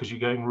people because you're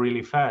going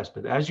really fast.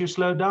 But as you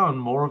slow down,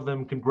 more of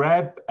them can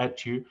grab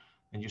at you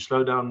and you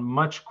slow down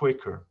much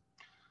quicker.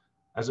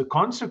 As a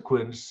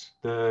consequence,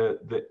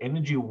 the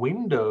energy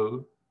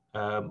window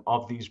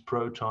of these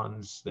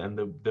protons and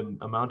the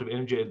amount of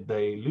energy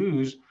they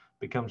lose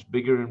becomes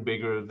bigger and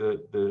bigger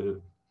the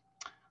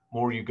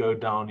more you go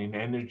down in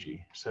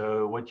energy.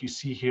 So what you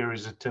see here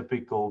is a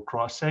typical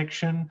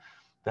cross-section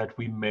that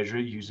we measure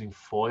using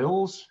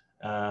foils.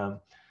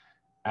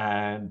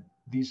 And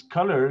these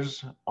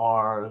colors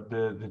are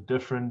the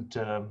different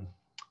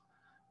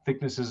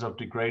thicknesses of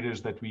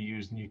degraders that we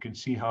use. And you can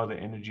see how the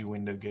energy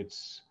window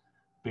gets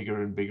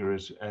bigger and bigger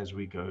as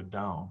we go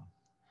down.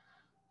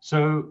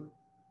 So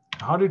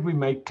how did we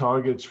make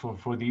targets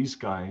for these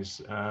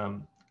guys?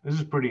 This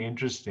is pretty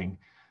interesting.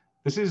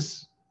 This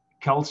is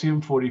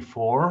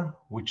calcium-44,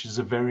 which is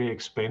a very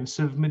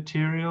expensive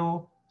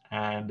material.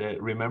 And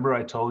remember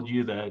I told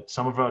you that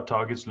some of our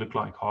targets look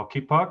like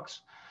hockey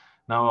pucks.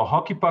 Now a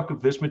hockey puck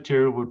of this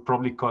material would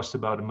probably cost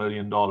about $1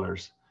 million.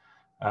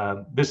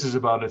 This is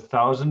about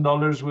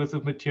 $1,000 worth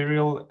of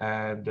material.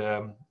 And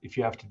if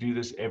you have to do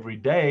this every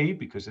day,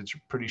 because it's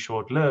pretty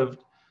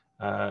short-lived,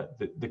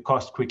 the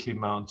cost quickly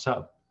mounts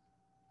up.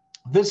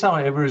 This,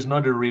 however, is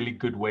not a really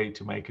good way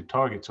to make a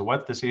target. So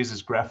what this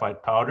is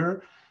graphite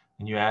powder,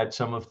 and you add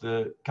some of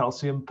the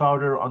calcium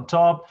powder on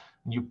top,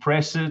 and you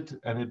press it,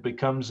 and it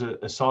becomes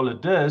a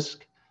solid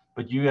disc,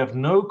 but you have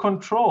no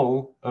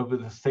control over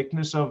the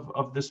thickness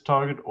of this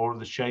target or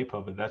the shape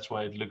of it. That's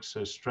why it looks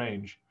so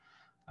strange.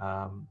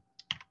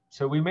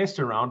 So we messed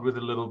around with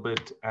it a little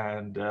bit,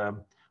 and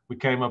we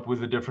came up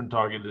with a different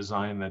target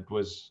design that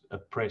was a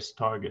pressed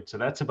target. So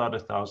that's about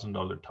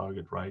 $1,000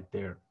 target right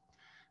there.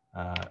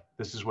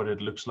 This is what it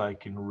looks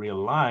like in real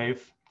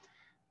life.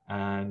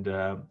 And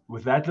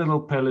with that little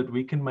pellet,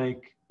 we can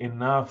make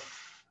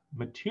enough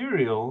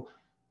material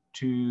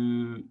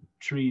to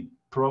treat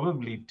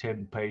probably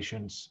 10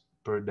 patients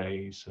per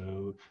day.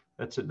 So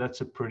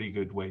that's a pretty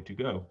good way to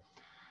go.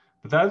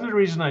 But the other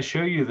reason I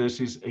show you this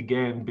is,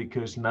 again,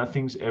 because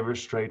nothing's ever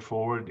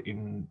straightforward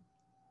in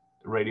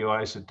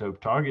radioisotope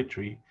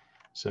targetry.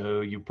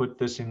 So you put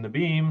this in the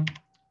beam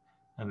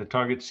and the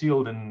target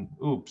sealed, and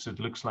oops, it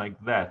looks like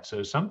that.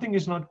 So something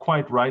is not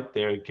quite right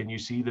there. Can you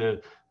see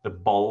the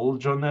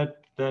bulge on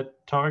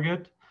that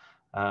target?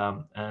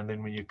 And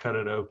then when you cut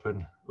it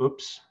open,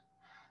 oops,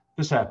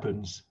 this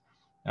happens.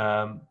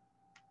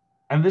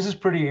 And this is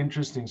pretty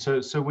interesting.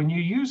 So when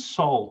you use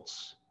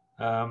salts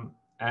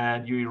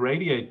and you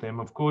irradiate them,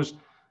 of course,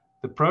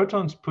 the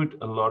protons put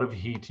a lot of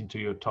heat into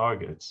your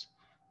targets.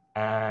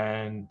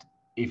 And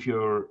if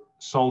your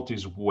salt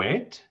is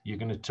wet, you're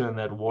going to turn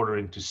that water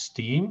into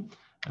steam,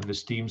 and the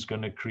steam's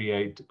going to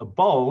create a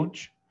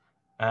bulge.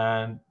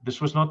 And this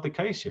was not the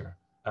case here.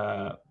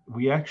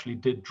 We actually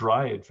did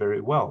dry it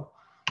very well.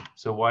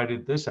 So why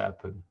did this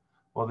happen?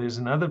 Well, there's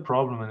another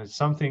problem, and it's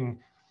something,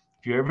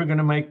 if you're ever going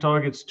to make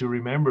targets, to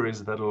remember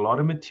is that a lot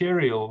of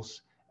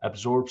materials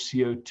absorb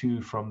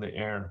CO2 from the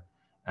air.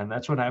 And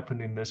that's what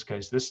happened in this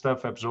case. This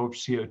stuff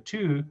absorbs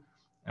CO2,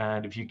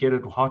 and if you get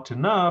it hot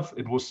enough,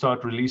 it will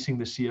start releasing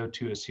the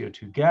CO2 as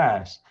CO2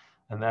 gas.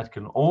 And that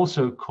can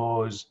also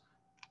cause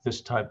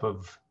this type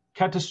of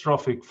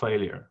catastrophic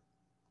failure.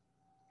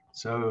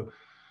 So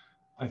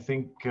I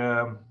think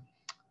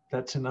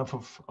that's enough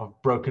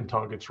of broken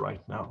targets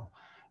right now.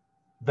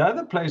 The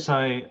other place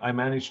I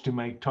managed to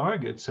make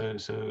targets,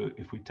 so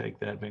if we take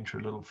the adventure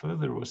a little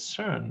further, was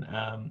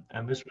CERN.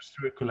 And this was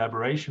through a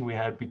collaboration we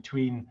had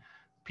between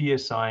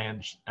PSI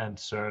and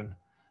CERN.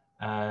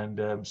 And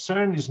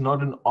CERN is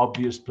not an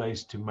obvious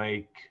place to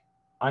make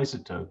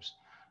isotopes.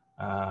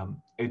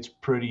 It's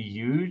pretty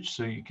huge.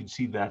 So you can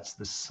see that's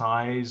the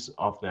size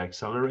of the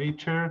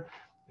accelerator.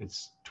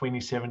 It's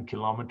 27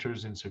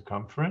 kilometers in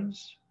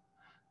circumference.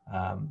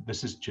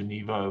 This is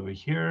Geneva over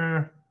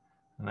here.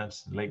 And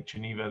that's Lake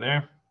Geneva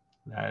there.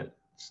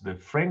 That's the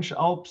French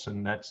Alps,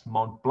 and that's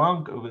Mont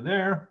Blanc over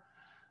there.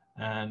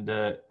 And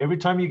every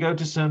time you go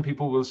to CERN,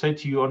 people will say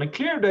to you, on a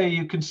clear day,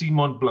 you can see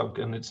Mont Blanc,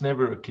 and it's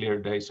never a clear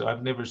day. So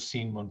I've never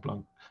seen Mont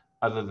Blanc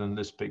other than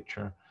this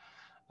picture.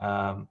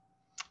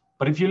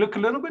 But if you look a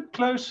little bit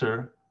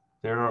closer,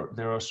 there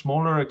are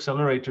smaller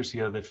accelerators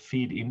here that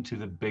feed into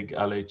the big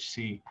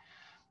LHC.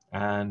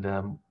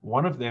 And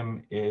one of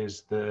them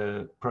is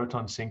the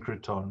proton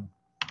synchrotron.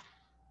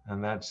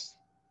 And that's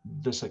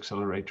this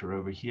accelerator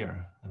over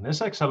here. And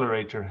this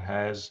accelerator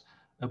has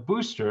a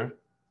booster,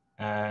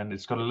 and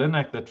it's got a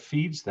LINAC that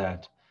feeds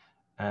that.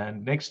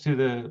 And next to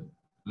the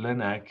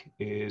LINAC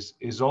is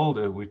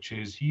Isolde, which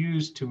is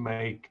used to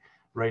make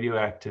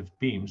radioactive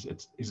beams.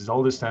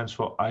 Isolde stands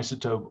for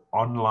Isotope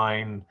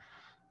Online.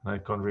 I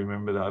can't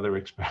remember the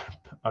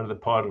other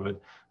part of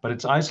it, but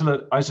it's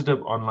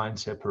isotope online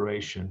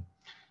separation.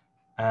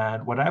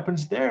 And what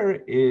happens there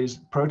is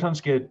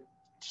protons get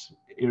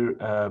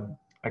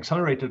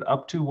accelerated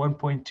up to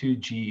 1.2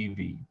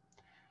 GeV.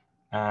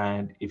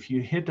 And if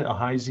you hit a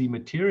high Z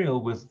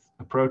material with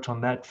a proton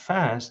that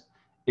fast,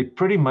 it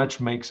pretty much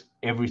makes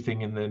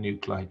everything in the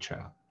nuclide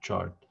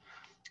chart.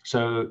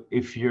 So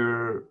if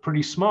you're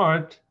pretty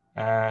smart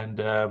and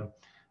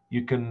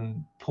you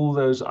can pull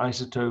those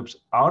isotopes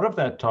out of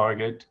that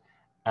target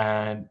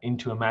and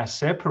into a mass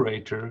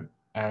separator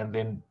and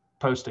then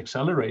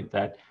post-accelerate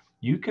that,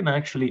 you can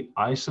actually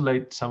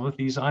isolate some of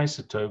these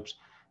isotopes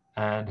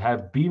and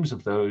have beams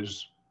of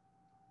those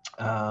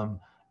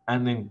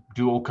and then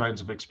do all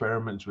kinds of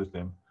experiments with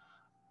them.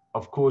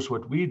 Of course,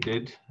 what we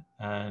did,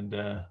 and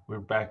we're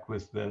back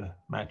with the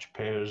match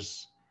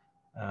pairs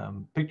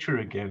picture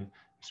again,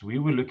 so we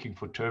were looking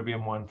for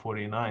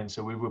terbium-149.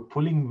 So we were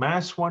pulling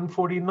mass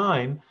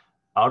 149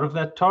 out of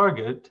that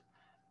target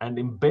and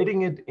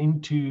embedding it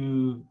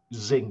into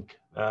zinc,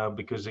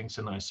 because zinc's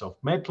a nice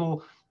soft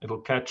metal. It'll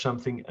catch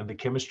something, and the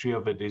chemistry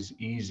of it is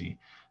easy.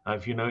 Now,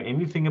 if you know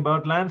anything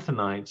about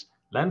lanthanides,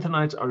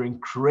 lanthanides are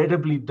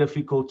incredibly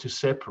difficult to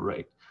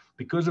separate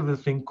because of a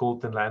thing called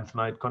the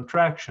lanthanide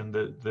contraction.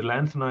 The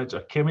lanthanides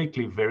are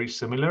chemically very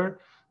similar,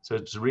 so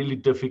it's really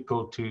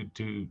difficult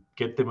to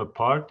get them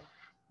apart.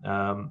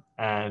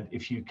 And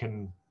if you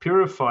can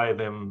purify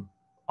them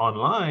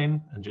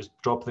online and just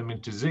drop them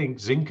into zinc,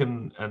 zinc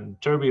and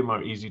terbium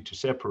are easy to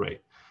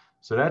separate.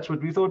 So that's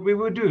what we thought we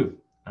would do.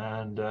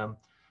 And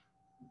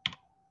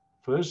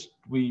first,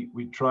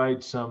 we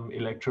tried some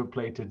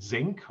electroplated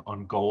zinc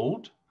on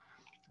gold.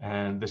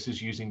 And this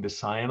is using the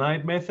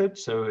cyanide method,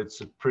 so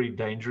it's pretty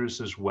dangerous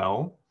as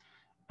well.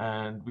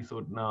 And we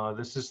thought, no,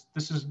 this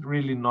is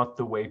really not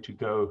the way to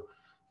go.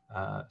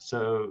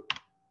 So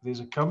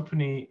there's a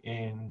company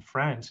in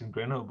France, in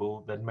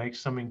Grenoble, that makes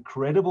some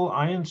incredible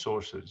ion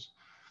sources.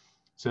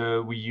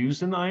 So we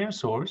use an ion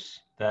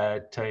source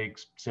that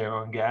takes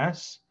xenon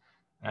gas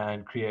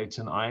and creates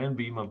an ion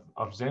beam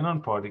of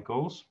xenon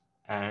particles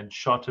and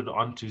shot it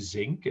onto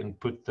zinc and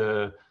put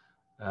the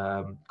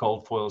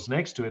gold foils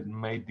next to it and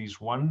made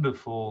these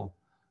wonderful,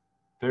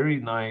 very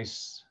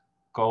nice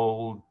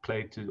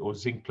gold-plated or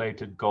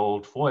zinc-plated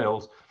gold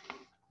foils,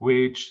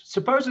 which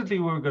supposedly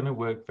were going to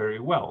work very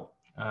well.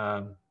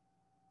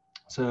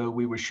 So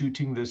we were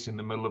shooting this in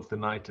the middle of the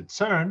night at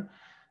CERN,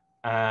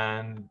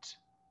 and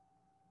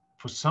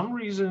for some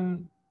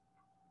reason,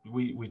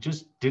 we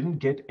just didn't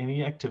get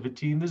any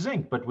activity in the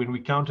zinc. But when we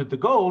counted the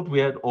gold, we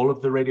had all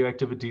of the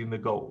radioactivity in the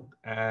gold.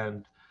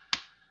 And,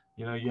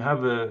 you know, you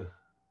have a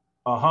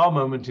aha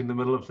moment in the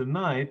middle of the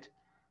night.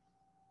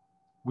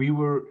 We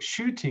were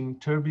shooting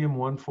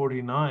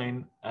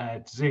terbium-149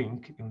 at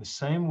zinc in the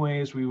same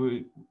way as we were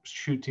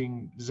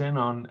shooting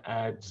xenon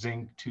at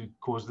zinc to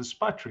cause the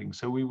sputtering.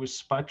 So we were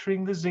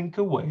sputtering the zinc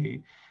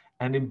away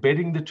and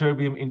embedding the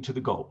terbium into the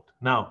gold.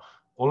 Now,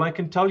 all I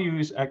can tell you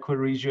is aqua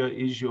regia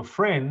is your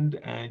friend,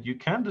 and you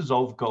can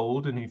dissolve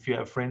gold. And if you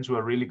have friends who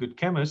are really good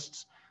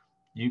chemists,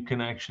 you can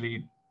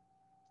actually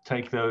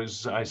take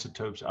those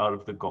isotopes out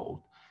of the gold.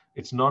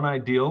 It's not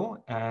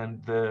ideal,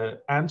 and the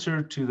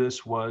answer to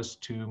this was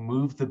to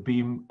move the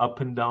beam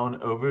up and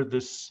down over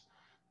this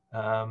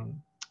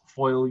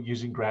foil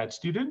using grad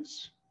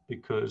students,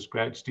 because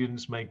grad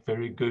students make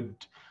very good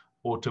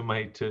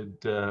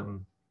automated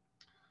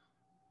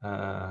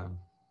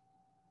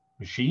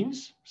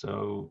machines.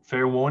 So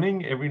fair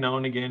warning, every now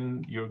and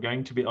again, you're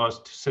going to be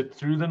asked to sit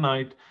through the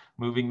night,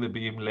 moving the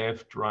beam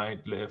left, right,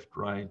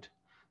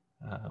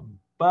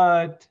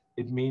 but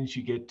it means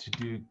you get to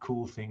do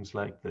cool things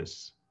like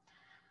this.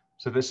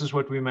 So this is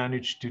what we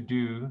managed to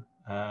do.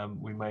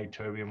 We made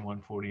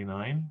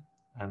terbium-149,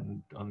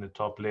 and on the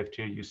top left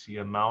here, you see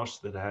a mouse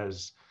that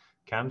has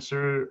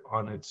cancer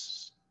on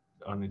its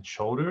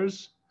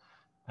shoulders.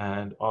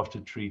 And after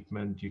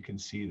treatment, you can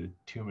see the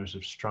tumors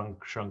have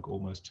shrunk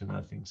almost to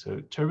nothing. So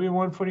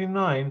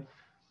terbium-149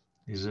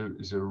 is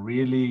a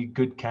really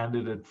good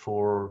candidate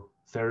for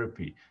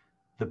therapy.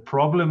 The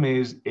problem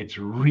is it's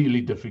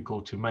really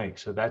difficult to make.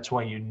 So that's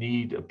why you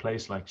need a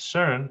place like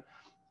CERN.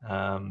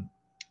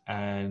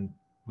 And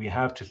we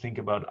have to think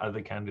about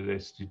other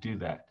candidates to do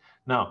that.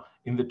 Now,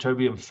 in the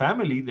terbium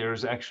family,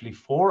 there's actually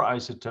 4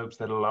 isotopes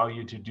that allow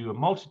you to do a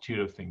multitude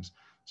of things.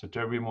 So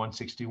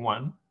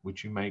terbium-161,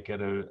 which you make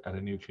at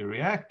a nuclear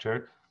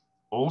reactor,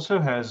 also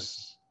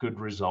has good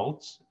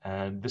results,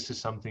 and this is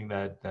something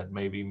that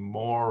may be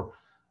more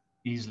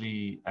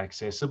easily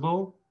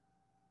accessible.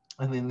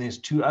 And then there's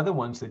two other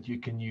ones that you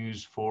can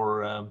use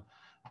for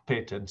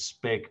PET and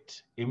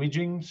SPECT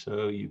imaging.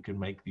 So you can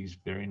make these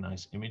very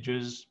nice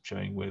images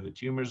showing where the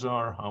tumors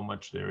are, how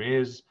much there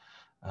is.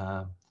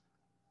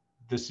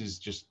 This is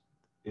just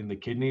in the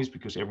kidneys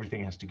because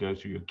everything has to go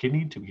through your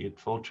kidney to get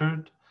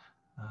filtered.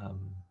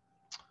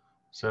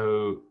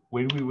 So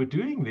when we were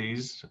doing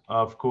these,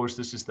 of course,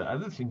 this is the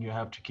other thing you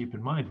have to keep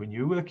in mind. When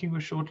you're working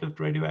with short-lived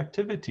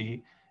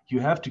radioactivity, you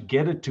have to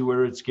get it to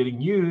where it's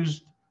getting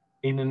used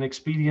in an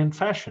expedient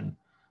fashion.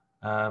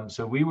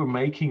 So we were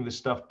making the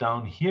stuff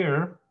down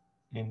here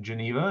in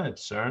Geneva at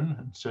CERN.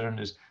 And CERN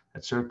is,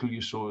 that circle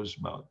you saw is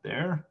about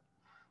there.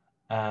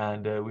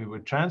 And we were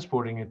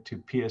transporting it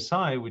to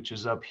PSI, which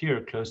is up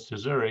here close to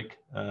Zurich.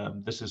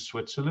 This is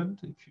Switzerland,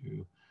 if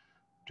you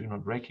do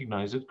not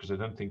recognize it, because I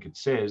don't think it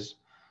says.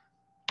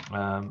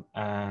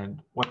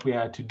 And what we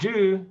had to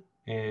do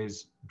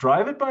is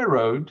drive it by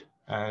road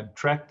and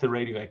track the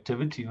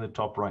radioactivity in the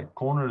top right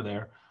corner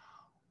there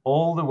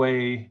all the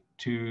way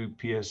to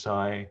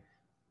PSI,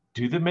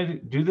 do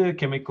the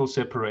chemical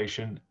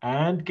separation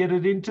and get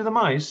it into the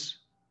mice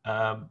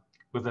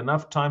with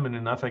enough time and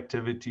enough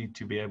activity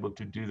to be able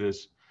to do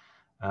this.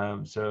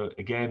 So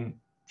again,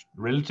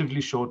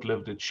 relatively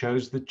short-lived. It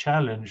shows the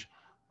challenge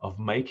of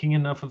making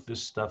enough of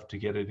this stuff to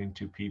get it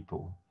into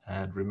people.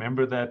 And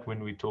remember that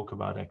when we talk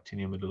about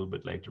actinium a little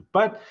bit later.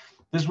 But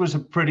this was a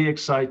pretty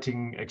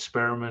exciting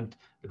experiment.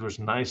 It was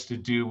nice to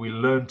do. We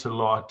learned a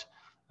lot.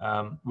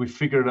 We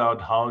figured out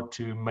how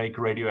to make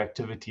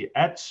radioactivity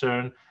at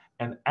CERN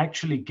and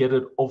actually get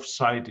it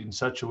off-site in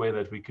such a way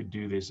that we could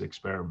do these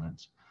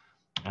experiments.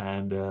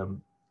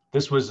 And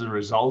this was the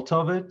result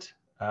of it.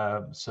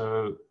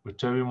 So with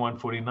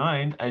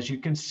terbium-149, as you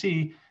can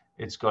see,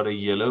 it's got a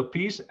yellow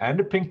piece and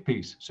a pink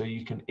piece. So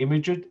you can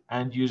image it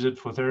and use it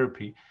for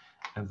therapy.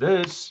 And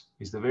this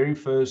is the very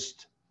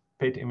first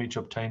PET image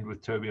obtained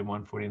with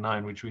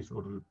terbium-149, which we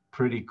thought was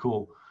pretty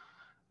cool.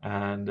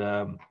 And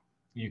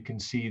you can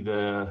see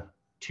the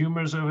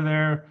tumors over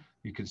there.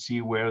 You can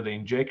see where the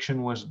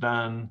injection was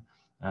done.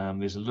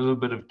 There's a little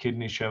bit of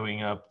kidney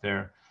showing up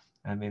there.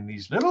 And then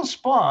these little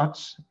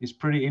spots is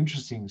pretty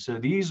interesting. So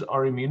these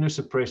are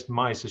immunosuppressed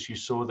mice. As you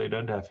saw, they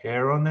don't have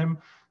hair on them.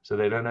 So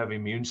they don't have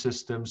immune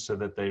systems so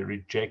that they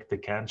reject the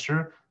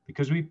cancer,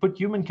 because we put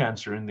human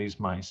cancer in these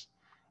mice.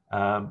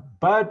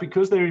 But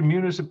because they're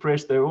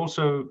immunosuppressed, they're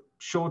also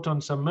short on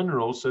some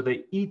minerals. So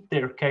they eat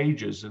their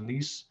cages. And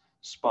these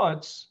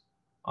spots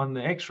on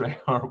the X-ray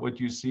are what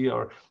you see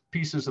are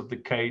pieces of the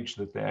cage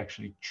that they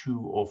actually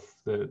chew off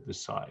the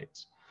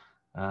sides.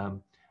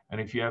 And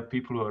if you have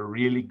people who are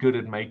really good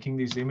at making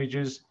these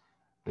images,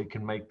 they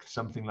can make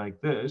something like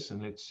this.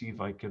 And let's see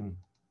if I can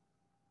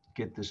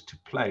get this to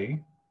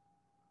play.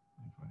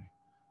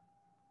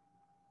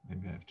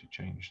 Maybe I have to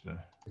change the...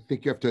 I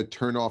think you have to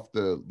turn off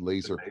the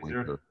laser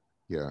pointer.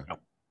 Yeah. Oh,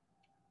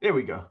 there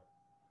we go.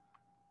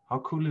 How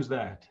cool is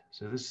that?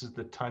 So this is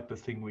the type of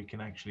thing we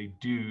can actually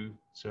do.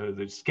 So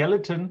the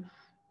skeleton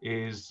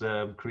is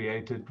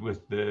created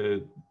with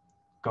the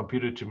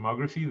computer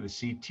tomography, the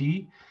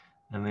CT,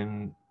 and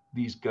then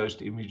these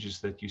ghost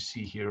images that you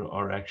see here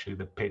are actually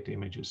the PET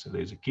images. So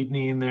there's a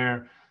kidney in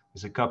there.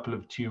 There's a couple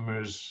of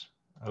tumors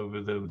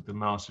over the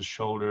mouse's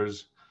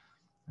shoulders.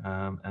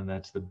 And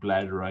that's the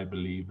bladder, I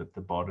believe, at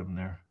the bottom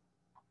there.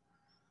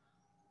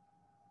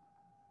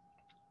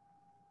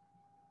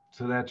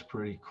 So that's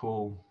pretty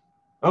cool.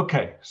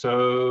 Okay,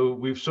 so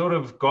we've sort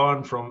of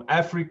gone from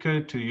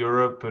Africa to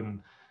Europe, and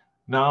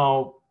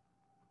now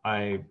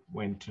I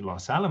went to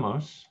Los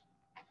Alamos.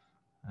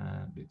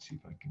 And let's see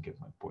if I can get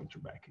my pointer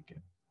back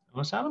again.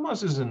 Los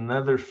Alamos is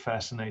another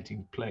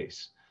fascinating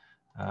place.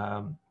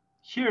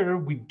 Here,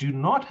 we do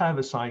not have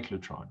a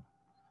cyclotron,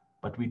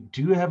 but we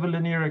do have a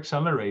linear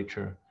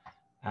accelerator.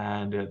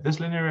 And this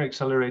linear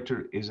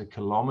accelerator is 1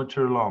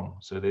 kilometer long.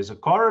 So there's a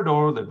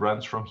corridor that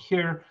runs from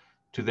here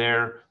to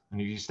there. And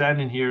if you stand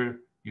in here,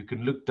 you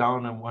can look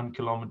down a 1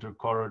 kilometer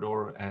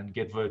corridor and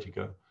get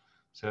vertigo.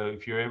 So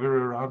if you're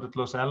ever around at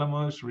Los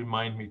Alamos,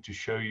 remind me to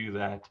show you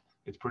that.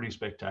 It's pretty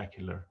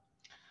spectacular.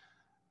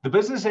 The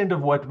business end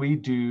of what we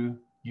do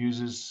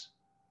uses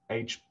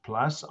H+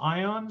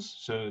 ions.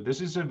 So this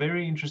is a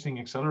very interesting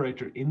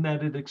accelerator in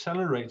that it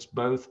accelerates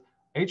both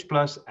H+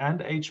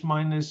 and H-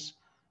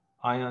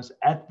 ions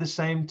at the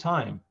same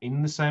time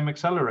in the same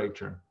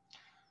accelerator.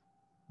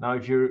 Now,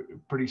 if you're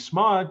pretty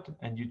smart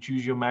and you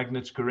choose your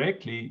magnets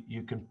correctly,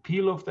 you can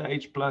peel off the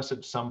H+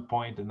 at some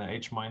point, and the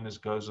H-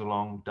 goes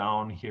along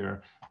down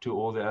here to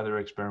all the other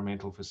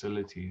experimental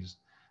facilities.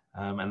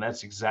 And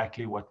that's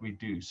exactly what we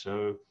do.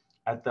 So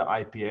at the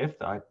IPF,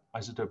 the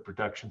Isotope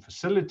Production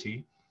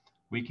Facility,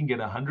 we can get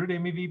 100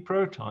 MeV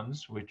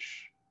protons,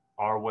 which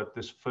are what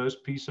this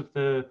first piece of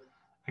the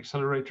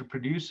accelerator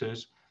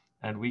produces,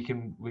 and we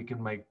can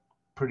make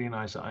pretty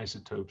nice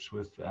isotopes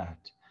with that.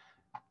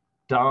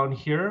 Down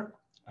here,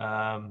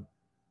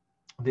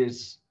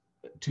 there's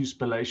 2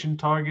 spallation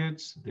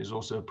targets. There's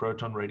also a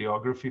proton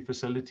radiography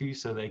facility,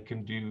 so they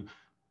can do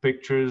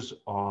pictures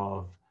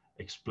of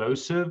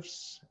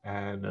explosives,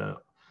 and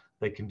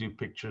they can do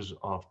pictures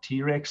of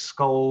T-Rex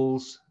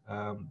skulls.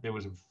 There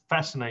was a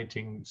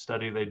fascinating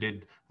study they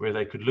did where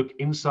they could look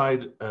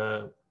inside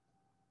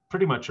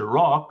pretty much a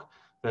rock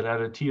that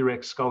had a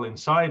T-Rex skull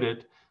inside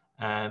it,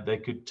 and they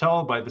could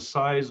tell by the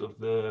size of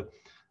the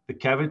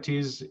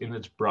cavities in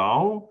its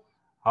brow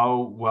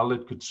how well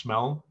it could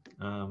smell.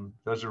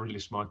 Those are really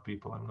smart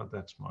people. I'm not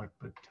that smart,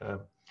 but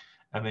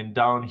and then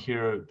down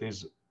here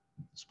there's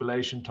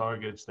spallation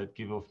targets that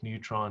give off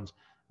neutrons.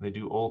 They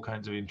do all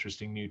kinds of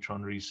interesting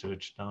neutron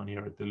research down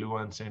here at the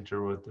Luan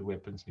Center or at the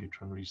Weapons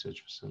Neutron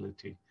Research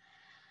Facility.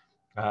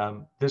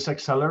 This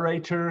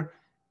accelerator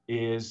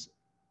is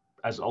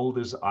as old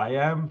as I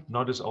am,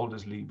 not as old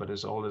as Lee, but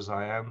as old as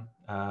I am.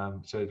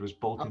 So it was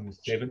built in the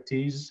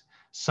 70s.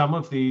 Some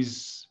of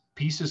these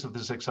pieces of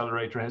this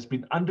accelerator has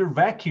been under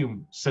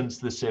vacuum since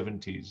the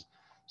 70s.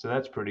 So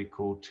that's pretty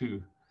cool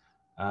too.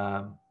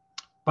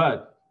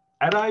 But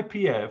at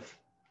IPF,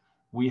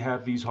 we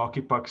have these hockey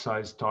puck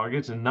sized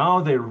targets, and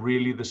now they're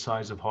really the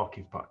size of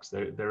hockey pucks.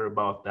 They're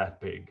about that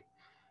big.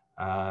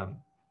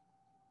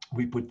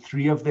 We put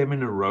 3 of them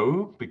in a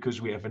row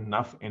because we have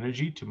enough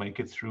energy to make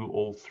it through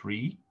all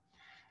 3.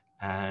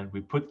 And we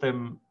put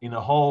them in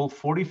a hole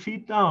 40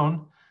 feet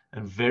down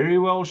and very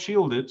well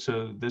shielded.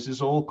 So this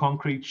is all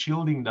concrete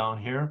shielding down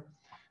here.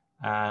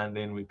 And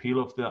then we peel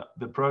off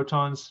the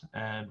protons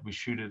and we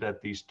shoot it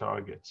at these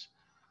targets.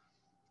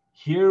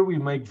 Here we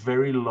make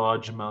very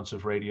large amounts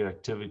of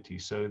radioactivity.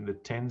 So in the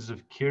tens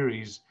of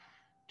curies,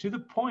 to the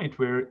point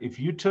where if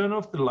you turn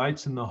off the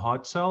lights in the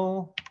hot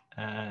cell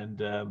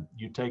and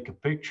you take a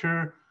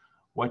picture,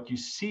 what you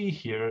see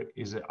here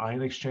is an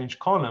ion exchange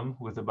column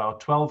with about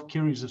 12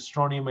 curies of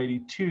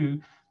strontium-82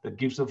 that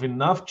gives off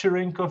enough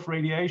Cherenkov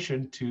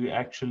radiation to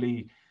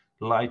actually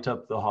light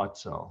up the hot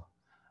cell.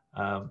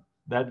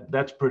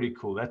 That's pretty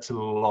cool. That's a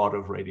lot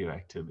of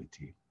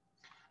radioactivity.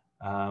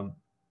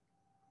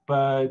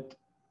 But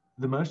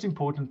the most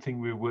important thing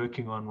we're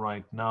working on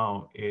right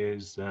now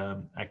is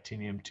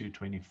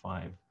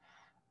actinium-225.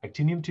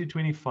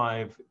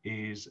 Actinium-225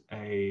 is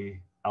a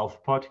alpha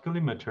particle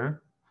emitter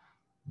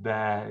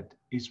that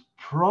is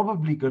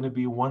probably going to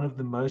be one of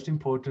the most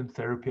important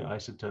therapy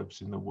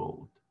isotopes in the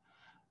world.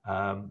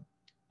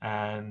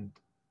 And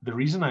the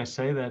reason I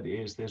say that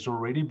is there's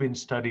already been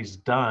studies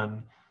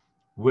done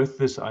with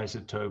this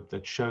isotope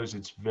that shows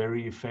it's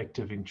very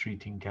effective in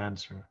treating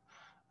cancer.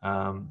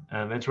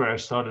 And that's where I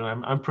started.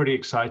 I'm pretty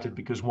excited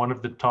because one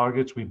of the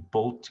targets we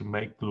built to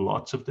make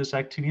lots of this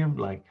actinium,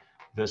 like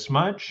this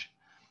much,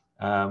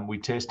 we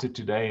tested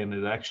today and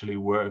it actually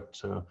worked.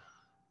 So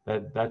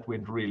that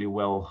went really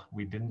well.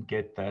 We didn't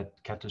get that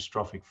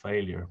catastrophic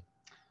failure.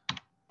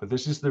 But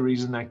this is the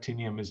reason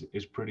actinium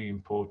is pretty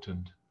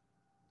important.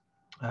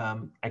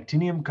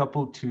 Actinium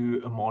coupled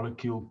to a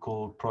molecule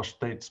called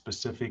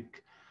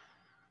prostate-specific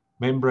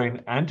membrane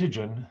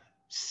antigen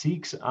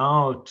seeks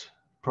out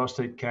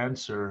prostate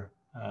cancer,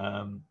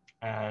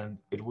 and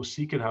it will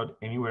seek it out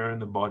anywhere in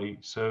the body.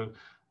 So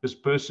this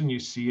person you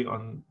see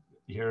on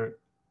here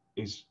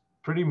is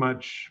pretty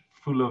much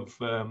full of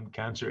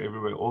cancer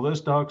everywhere. All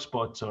those dark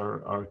spots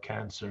are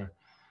cancer.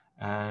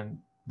 And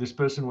this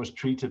person was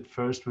treated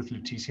first with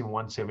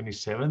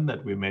lutetium-177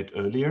 that we met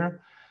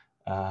earlier.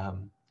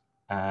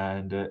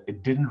 And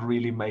it didn't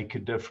really make a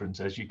difference.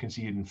 As you can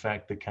see, in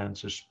fact, the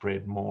cancer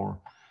spread more.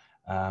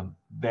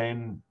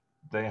 Then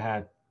they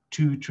had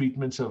 2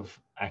 treatments of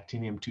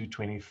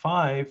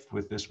actinium-225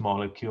 with this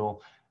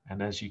molecule.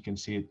 And as you can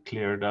see, it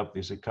cleared up.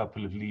 There's a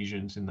couple of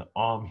lesions in the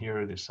arm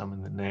here. There's some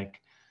in the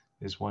neck.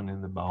 There's one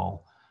in the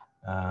bowel.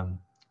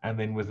 And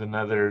then with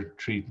another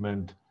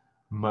treatment,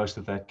 most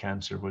of that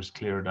cancer was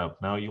cleared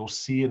up. Now you'll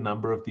see a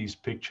number of these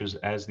pictures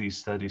as these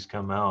studies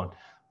come out.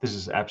 This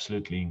is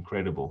absolutely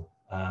incredible.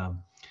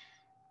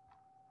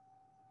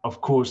 Of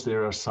course,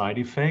 there are side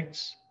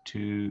effects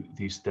to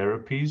these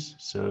therapies.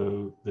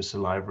 So the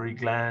salivary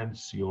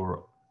glands,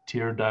 your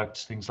tear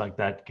ducts, things like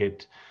that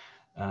get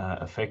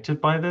affected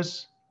by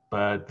this.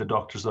 But the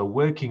doctors are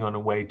working on a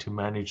way to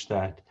manage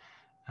that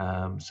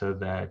so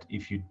that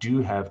if you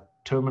do have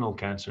terminal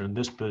cancer, and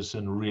this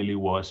person really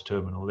was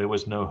terminal, there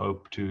was no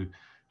hope to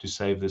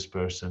save this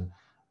person.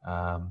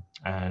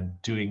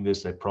 And doing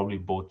this, they probably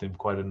bought them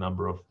quite a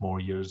number of more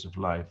years of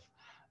life.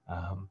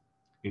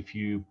 If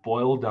you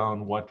boil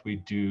down what we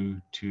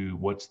do to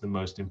what's the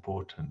most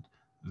important,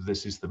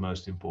 this is the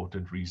most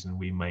important reason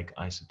we make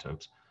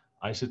isotopes.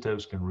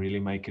 Isotopes can really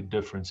make a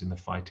difference in the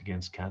fight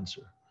against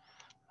cancer.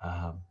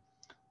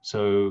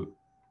 So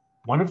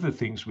one of the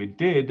things we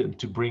did, and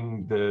to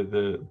bring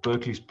the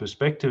Berkeley's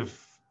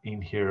perspective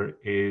in here,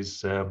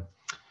 is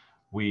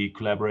we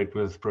collaborate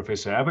with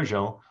Professor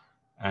Abergel,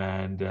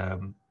 and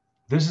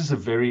this is a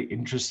very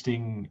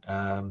interesting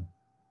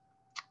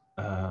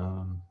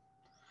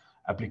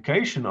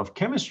application of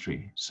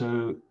chemistry.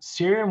 So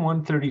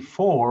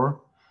cerium-134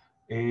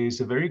 is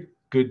a very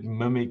good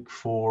mimic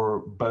for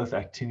both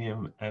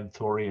actinium and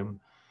thorium.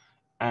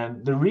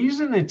 And the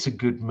reason it's a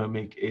good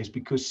mimic is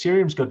because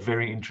cerium's got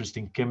very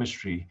interesting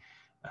chemistry.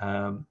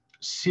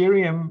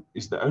 cerium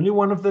is the only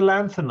one of the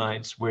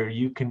lanthanides where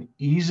you can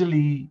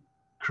easily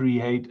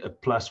create a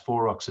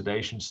 +4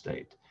 oxidation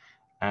state.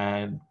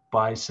 And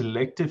by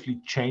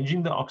selectively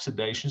changing the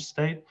oxidation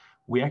state,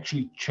 we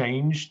actually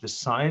change the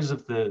size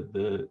of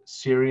the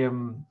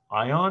cerium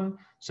ion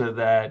so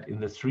that in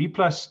the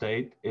 3+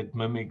 state, it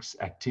mimics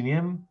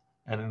actinium,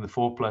 and in the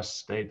 4+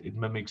 state, it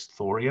mimics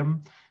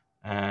thorium.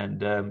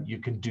 And you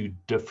can do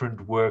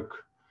different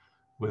work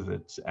with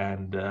it.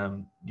 And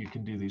you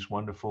can do these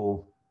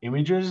wonderful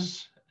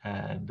images.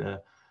 And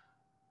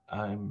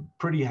I'm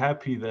pretty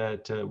happy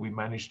that we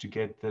managed to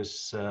get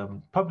this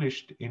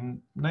published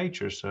in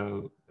Nature.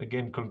 So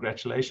again,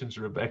 congratulations,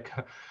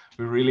 Rebecca.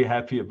 We're really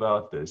happy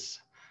about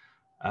this.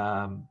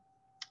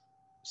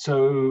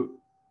 So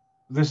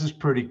this is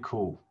pretty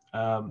cool.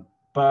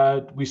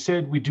 But we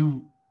said we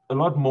do a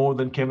lot more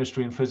than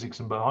chemistry and physics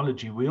and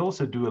biology. We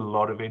also do a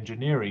lot of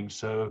engineering.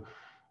 So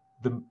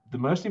the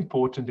most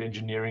important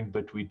engineering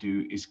bit we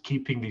do is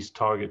keeping these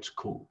targets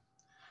cool.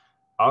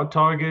 Our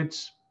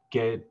targets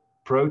get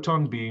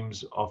proton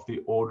beams of the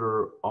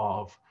order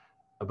of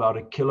about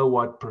 1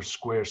 kilowatt per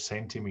square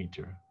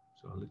centimeter.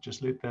 So let's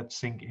just let that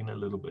sink in a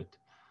little bit.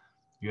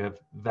 You have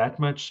that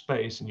much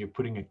space and you're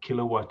putting 1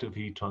 kilowatt of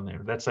heat on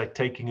there. That's like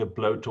taking a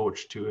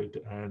blowtorch to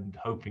it and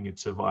hoping it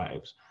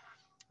survives.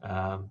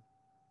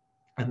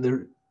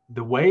 And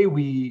the way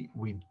we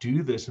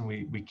do this and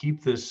we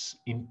keep this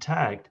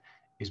intact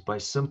is by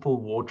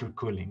simple water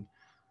cooling.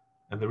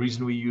 And the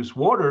reason we use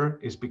water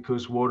is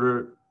because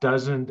water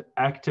doesn't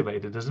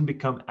activate, it doesn't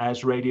become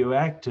as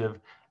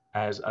radioactive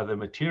as other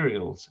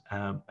materials.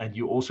 And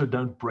you also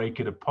don't break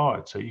it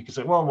apart. So you can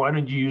say, well, why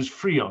don't you use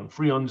Freon?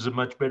 Freon is a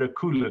much better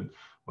coolant.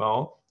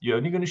 Well, you're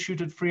only going to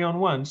shoot at Freon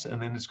once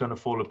and then it's going to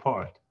fall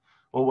apart.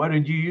 Well, why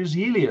don't you use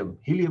helium?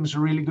 Helium is a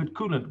really good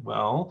coolant.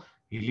 Well,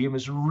 helium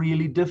is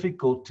really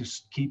difficult to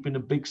keep in a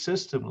big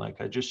system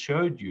like I just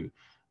showed you.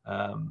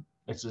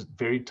 It's a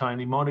very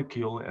tiny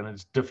molecule and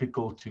it's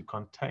difficult to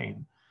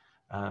contain.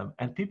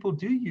 And people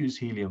do use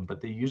helium,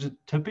 but they use it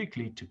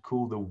typically to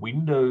cool the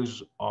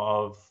windows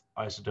of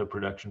isotope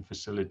production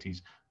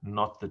facilities,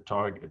 not the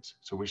targets.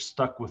 So we're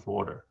stuck with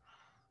water.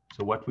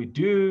 So what we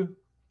do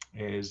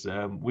is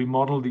we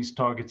model these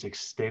targets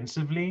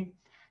extensively,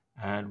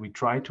 and we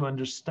try to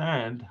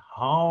understand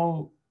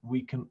how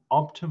we can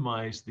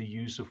optimize the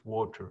use of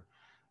water.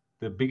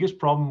 The biggest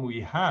problem we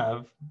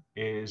have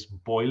is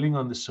boiling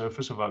on the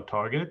surface of our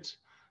targets,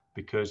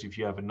 because if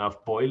you have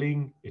enough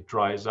boiling, it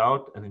dries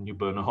out and then you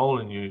burn a hole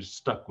and you're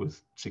stuck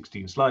with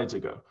 16 slides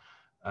ago.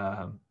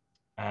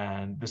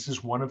 And this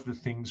is one of the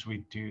things we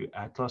do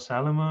at Los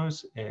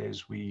Alamos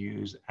is we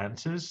use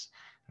ANSYS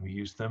and we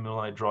use thermal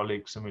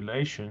hydraulic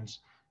simulations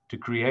to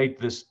create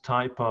this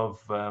type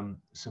of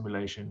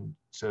simulation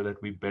so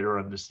that we better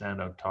understand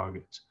our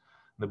targets.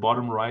 In the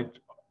bottom right,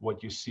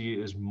 what you see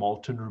is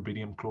molten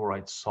rubidium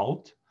chloride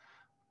salt.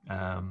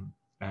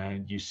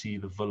 And you see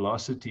the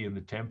velocity and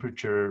the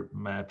temperature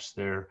maps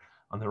there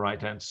on the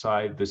right-hand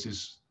side. This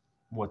is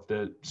what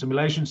the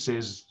simulation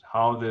says,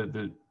 how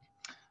the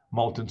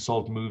molten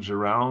salt moves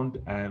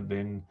around. And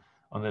then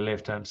on the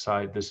left-hand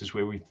side, this is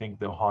where we think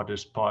the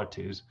hardest part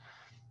is.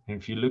 And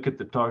if you look at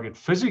the target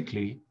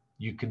physically,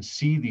 you can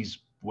see these,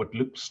 what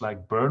looks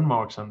like burn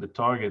marks on the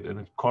target, and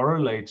it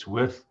correlates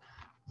with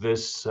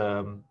this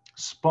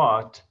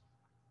spot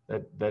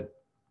that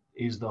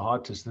is the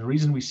hottest. The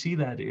reason we see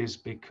that is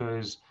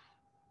because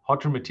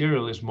hotter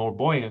material is more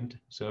buoyant,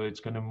 so it's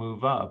going to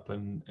move up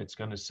and it's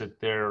going to sit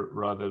there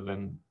rather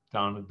than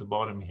down at the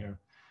bottom here.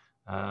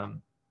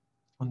 On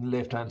the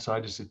left-hand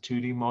side is a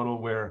 2D model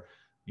where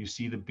you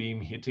see the beam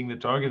hitting the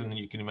target, and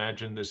you can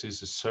imagine this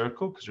is a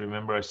circle, because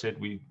remember I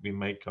said we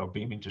make our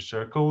beam into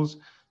circles.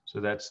 So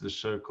that's the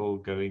circle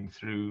going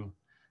through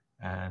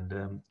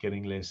and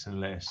getting less and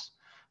less.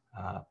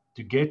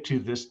 To get to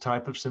this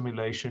type of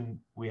simulation,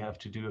 we have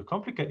to do a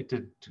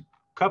complicated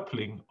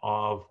coupling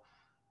of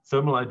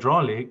thermal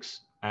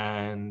hydraulics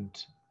and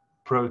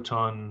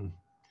proton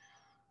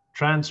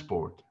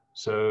transport.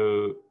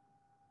 So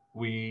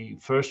we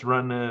first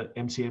run a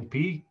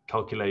MCMP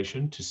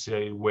calculation to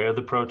say where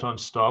the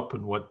protons stop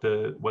and what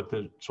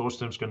the source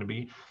term is going to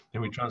be.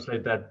 Then we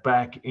translate that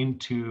back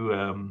into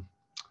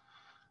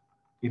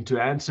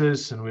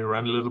ANSYS, and we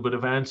run a little bit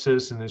of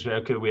ANSYS, and then say,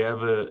 okay, we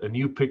have a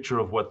new picture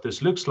of what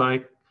this looks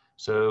like.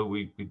 So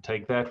we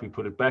take that, we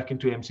put it back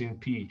into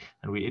MCMP,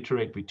 and we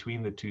iterate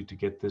between the two to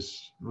get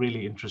this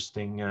really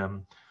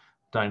interesting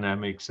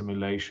dynamic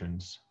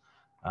simulations.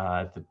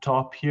 At the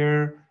top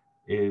here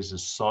is a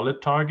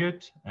solid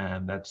target,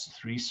 and that's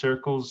 3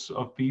 circles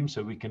of beam.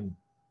 So we can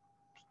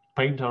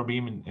paint our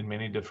beam in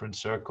many different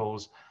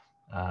circles.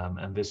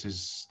 And this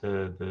is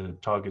the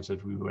targets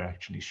that we were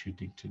actually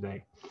shooting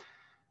today.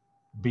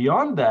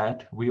 Beyond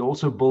that, we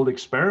also build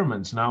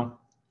experiments. Now,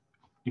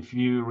 if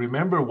you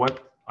remember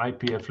what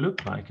IPF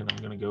looked like, and I'm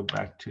going to go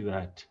back to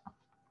that.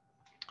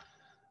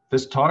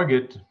 This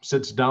target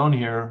sits down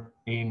here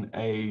in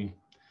a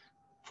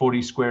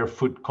 40 square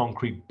foot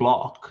concrete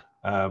block,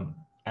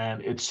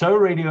 and it's so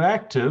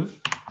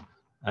radioactive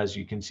as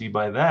you can see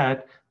by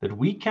that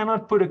we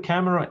cannot put a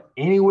camera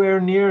anywhere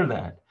near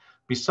that.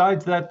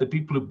 Besides that, the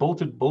people who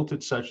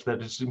bolted such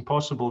that it's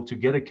impossible to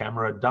get a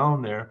camera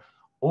down there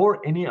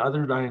or any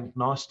other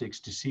diagnostics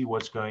to see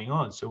what's going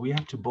on. So we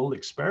have to build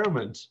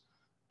experiments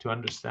to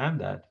understand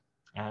that.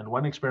 And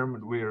one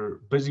experiment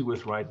we're busy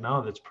with right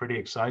now that's pretty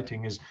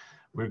exciting is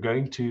we're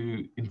going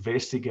to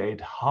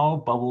investigate how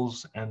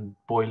bubbles and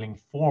boiling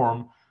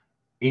form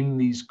in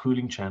these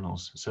cooling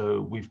channels.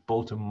 So we've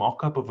built a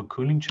mock-up of a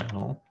cooling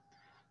channel,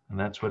 and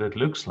that's what it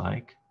looks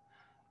like.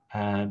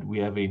 And we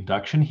have an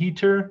induction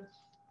heater,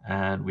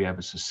 and we have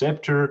a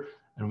susceptor,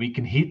 and we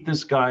can heat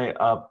this guy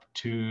up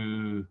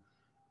to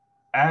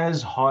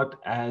as hot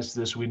as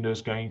this window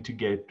is going to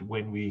get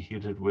when we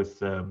heat it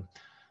with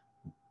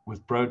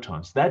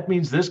protons. That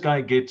means this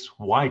guy gets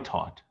white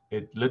hot.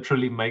 It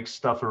literally makes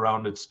stuff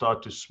around it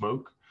start to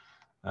smoke,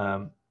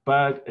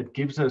 but it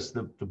gives us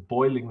the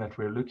boiling that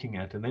we're looking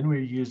at. And then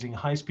we're using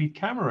high-speed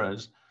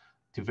cameras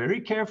to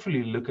very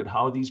carefully look at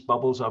how these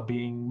bubbles are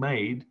being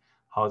made,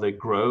 how they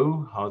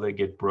grow, how they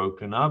get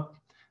broken up.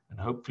 And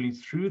hopefully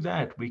through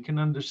that, we can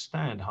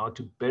understand how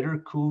to better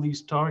cool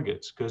these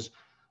targets, because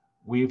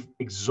we've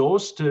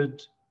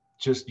exhausted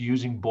just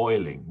using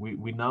boiling.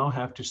 We now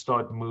have to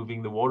start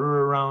moving the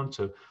water around.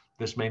 So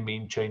this may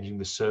mean changing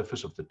the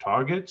surface of the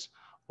targets,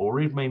 or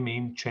it may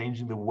mean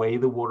changing the way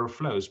the water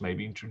flows,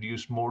 maybe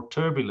introduce more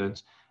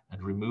turbulence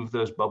and remove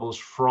those bubbles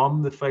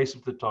from the face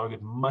of the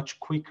target much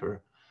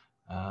quicker.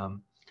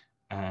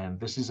 And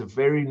this is a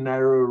very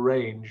narrow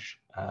range.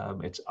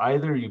 It's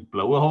either you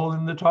blow a hole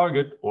in the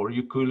target or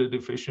you cool it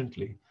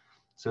efficiently.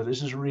 So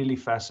this is really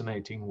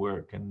fascinating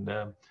work.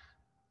 And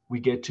we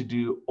get to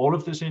do all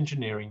of this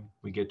engineering,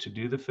 we get to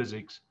do the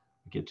physics,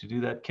 we get to do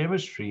that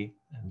chemistry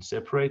and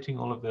separating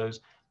all of those,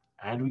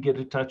 and we get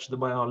to touch the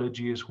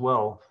biology as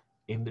well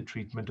in the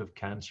treatment of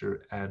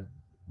cancer and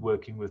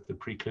working with the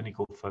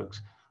preclinical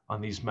folks on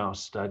these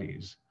mouse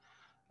studies.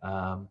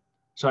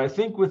 So I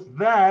think with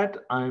that,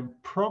 I'm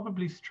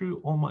probably through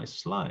all my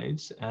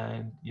slides,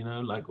 and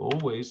like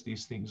always,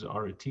 these things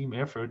are a team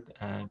effort,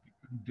 and we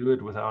couldn't do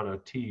it without our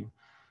team,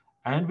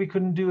 and we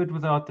couldn't do it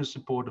without the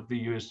support of the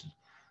US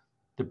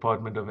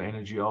Department of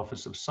Energy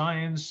Office of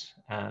Science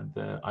and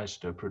the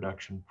Isotope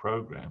Production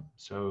Program.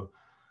 So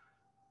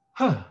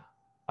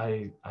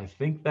I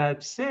think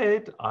that's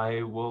it.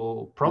 I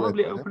will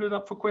probably open it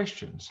up for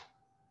questions.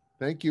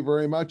 Thank you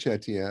very much,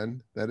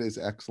 Etienne. That is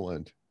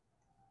excellent.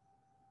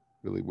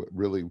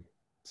 Really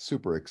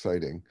super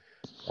exciting.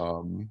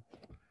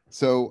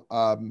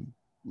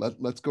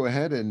 Let's go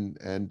ahead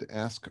and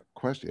ask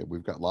questions.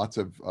 We've got lots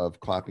of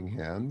clapping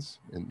hands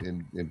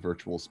in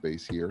virtual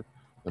space here.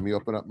 Let me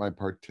open up my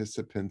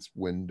participants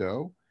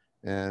window,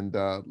 and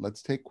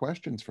let's take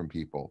questions from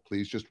people.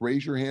 Please just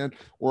raise your hand,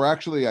 or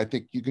actually, I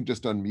think you can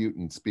just unmute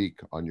and speak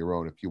on your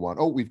own if you want.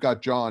 Oh, we've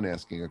got John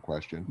asking a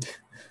question.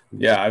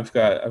 Yeah, I've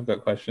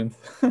got questions.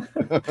 By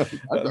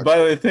the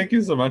way, thank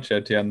you so much,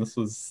 Etienne. This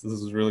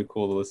was really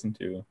cool to listen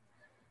to.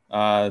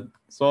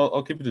 So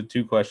I'll keep it to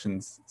two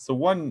questions. So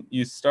one,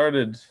 you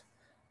started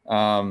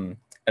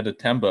at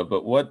Atemba,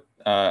 but what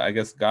I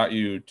guess got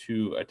you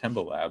to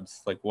Atemba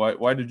Labs? Like,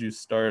 why did you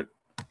start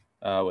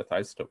with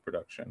isotope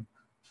production?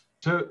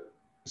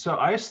 So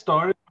I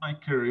started my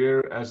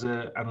career as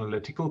an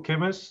analytical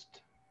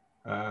chemist.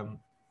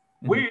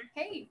 We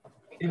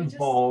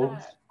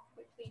involved.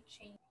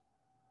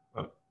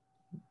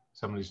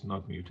 Somebody's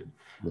not muted.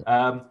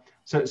 Yeah.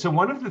 So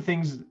one of the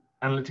things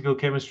analytical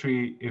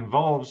chemistry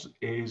involves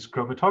is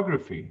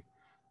chromatography.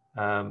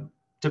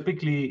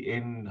 Typically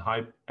in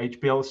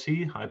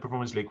HPLC, high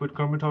performance liquid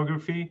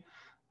chromatography.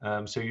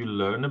 So you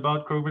learn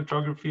about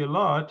chromatography a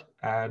lot.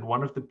 And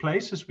one of the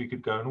places we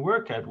could go and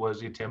work at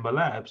was Atemba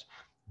Labs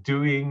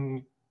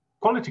doing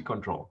quality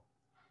control.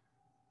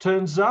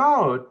 Turns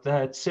out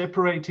that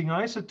separating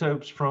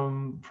isotopes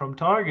from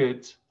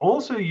targets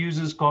also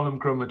uses column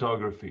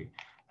chromatography.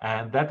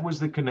 And that was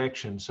the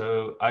connection.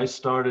 So I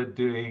started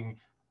doing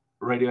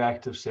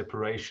radioactive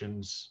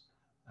separations,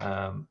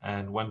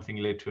 and one thing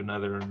led to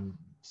another, and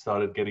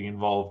started getting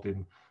involved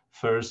in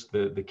first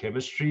the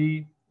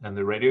chemistry and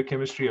the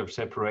radiochemistry of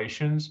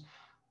separations,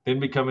 then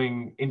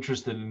becoming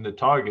interested in the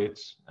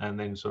targets, and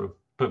then sort of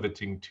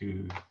pivoting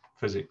to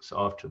physics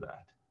after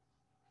that.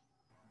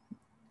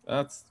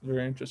 That's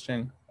very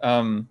interesting.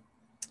 And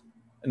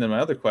then my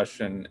other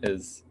question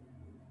is,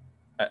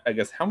 I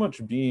guess, how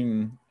much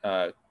beam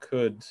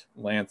could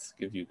Lance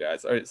give you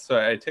guys? All right, so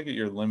I take it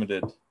you're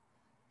limited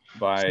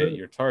by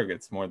your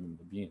targets more than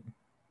the beam.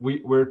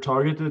 We're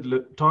target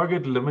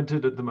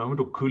limited at the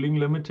moment, or cooling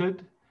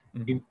limited.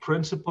 Mm-hmm. In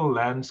principle,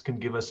 Lance can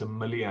give us 1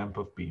 milliamp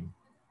of beam.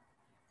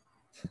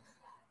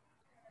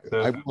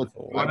 So I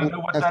want to know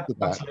what that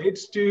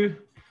translates to.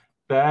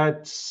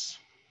 That's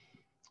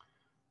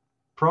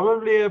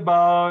probably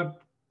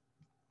about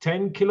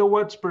 10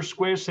 kilowatts per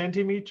square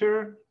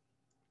centimeter.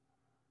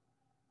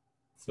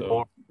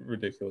 So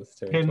ridiculous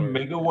territory. 10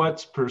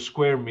 megawatts per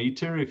square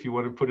meter, if you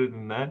want to put it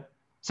in that.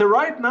 So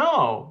right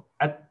now,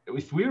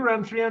 if we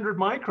run 300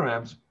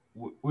 microamps,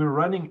 we're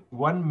running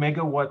 1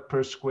 megawatt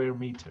per square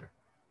meter.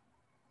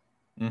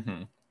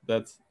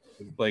 That's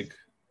like,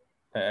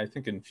 I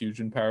think in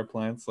fusion power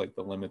plants, like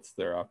the limits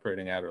they're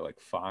operating at are like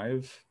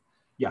 5,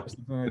 yeah, or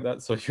something like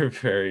that. So you're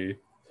very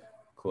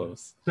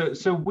close.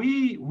 So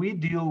we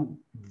deal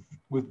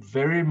with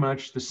very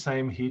much the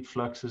same heat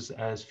fluxes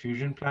as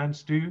fusion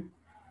plants do.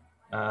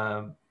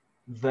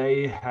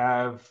 They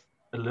have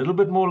a little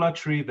bit more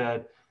luxury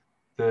that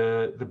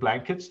the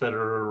blankets that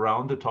are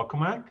around the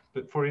tokamak,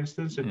 but for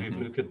instance, if you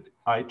look at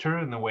ITER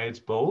and the way it's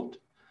built,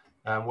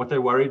 what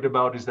they're worried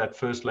about is that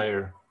first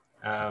layer.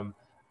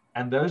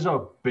 And those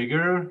are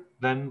bigger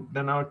than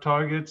our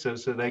targets,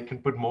 so they can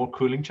put more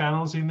cooling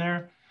channels in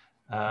there.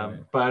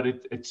 But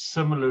it's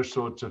similar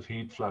sorts of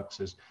heat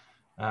fluxes.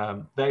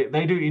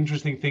 They do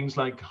interesting things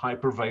like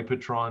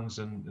hypervapotrons,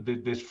 and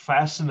there's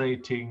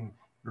fascinating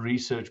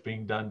research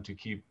being done to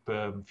keep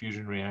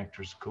fusion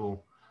reactors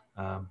cool.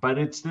 But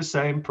it's the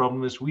same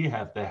problem as we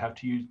have. They have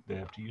to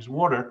use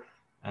water,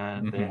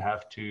 and they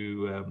have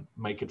to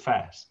make it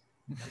fast.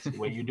 That's the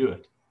way you do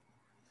it.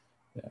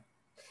 Yeah,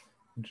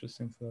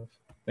 interesting stuff.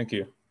 Thank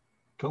you.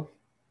 Cool.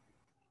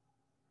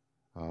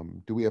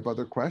 Do we have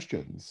other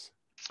questions?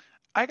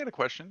 I got a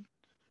question.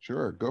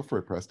 Sure, go for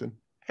it, Preston.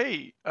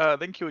 Hey,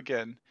 thank you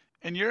again.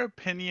 In your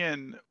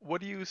opinion,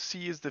 what do you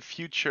see as the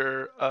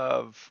future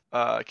of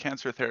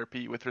cancer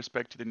therapy with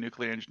respect to the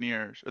nuclear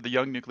engineers, or the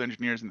young nuclear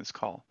engineers in this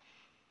call?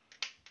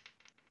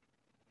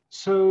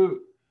 So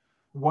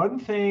one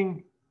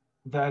thing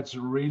that's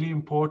really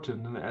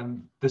important,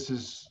 and this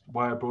is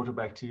why I brought it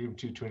back to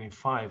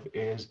UM225,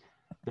 is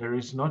there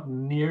is not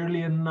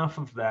nearly enough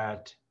of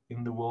that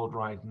in the world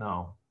right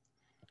now.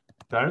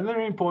 The other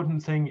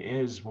important thing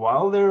is,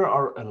 while there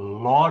are a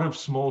lot of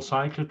small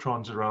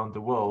cyclotrons around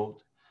the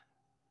world,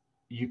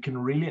 you can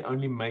really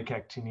only make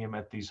actinium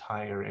at these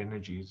higher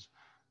energies.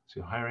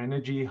 So higher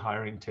energy,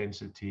 higher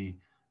intensity,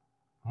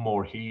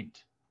 more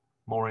heat,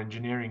 more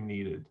engineering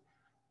needed.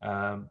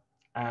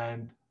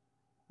 And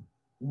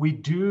we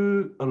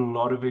do a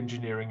lot of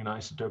engineering in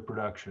isotope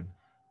production.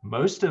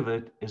 Most of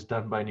it is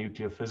done by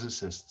nuclear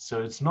physicists.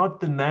 So it's not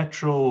the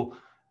natural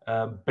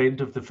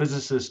bent of the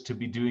physicist to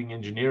be doing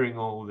engineering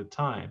all the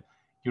time.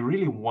 You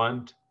really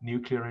want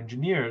nuclear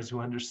engineers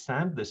who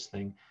understand this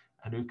thing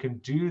and who can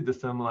do the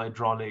thermal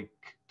hydraulic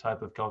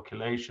type of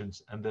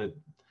calculations and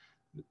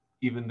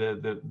even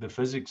the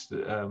physics,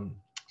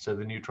 so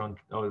the neutron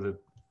or the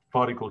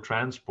particle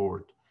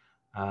transport.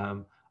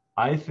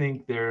 I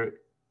think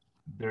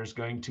there's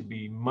going to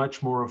be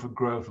much more of a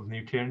growth of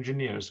nuclear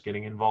engineers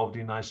getting involved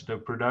in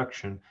isotope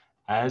production,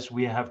 as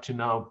we have to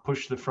now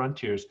push the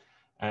frontiers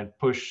and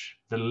push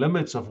the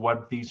limits of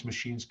what these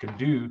machines can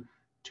do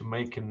to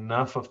make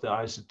enough of the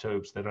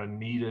isotopes that are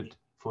needed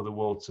for the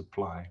world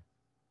supply.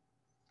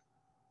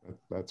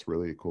 That's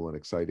really cool and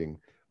exciting.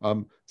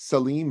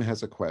 Salim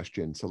has a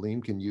question.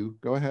 Salim, can you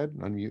go ahead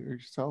and unmute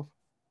yourself?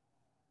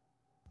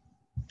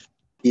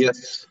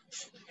 Yes.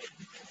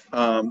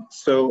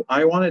 So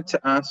I wanted to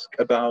ask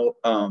about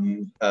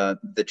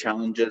the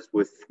challenges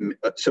with,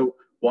 so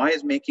why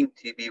is making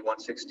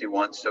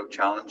TB161 so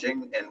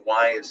challenging, and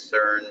why is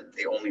CERN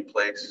the only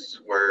place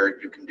where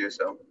you can do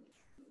so?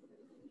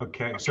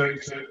 Okay, so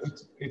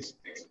it's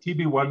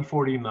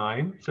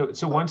TB149.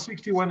 So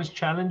 161 is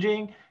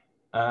challenging,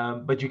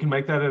 but you can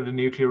make that at a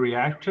nuclear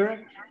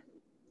reactor.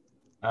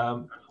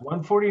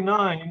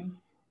 149,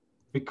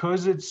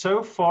 because it's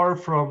so far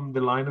from the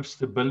line of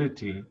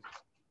stability,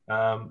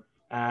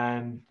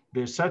 and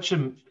there's such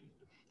a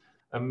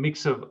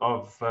mix of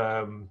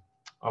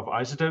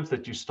isotopes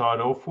that you start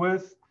off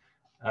with,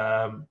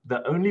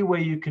 the only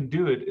way you can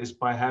do it is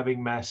by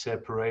having mass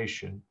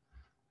separation.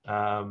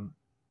 And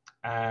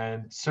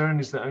CERN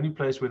is the only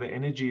place where the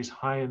energy is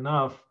high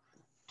enough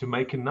to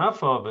make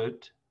enough of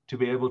it to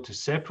be able to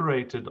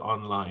separate it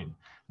online.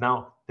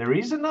 Now, there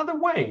is another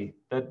way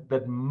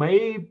that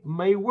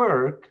may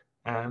work,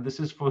 and this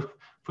is for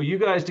you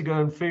guys to go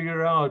and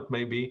figure out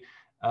maybe.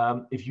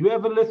 If you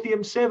have a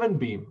lithium-7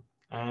 beam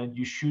and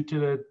you shoot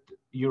it at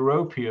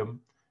europium,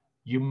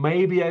 you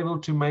may be able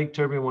to make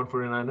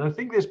terbium-149. And I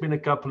think there's been a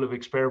couple of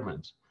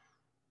experiments.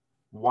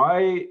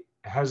 Why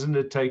hasn't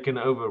it taken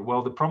over?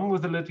 Well, the problem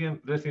with the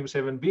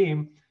lithium-7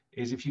 beam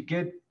is if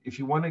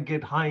you want to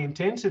get high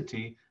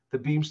intensity, the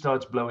beam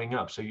starts blowing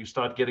up. So you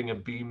start getting a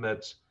beam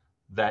that's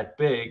that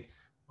big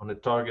on a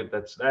target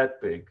that's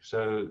that big.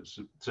 So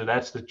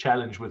that's the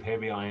challenge with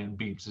heavy ion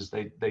beams, is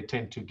they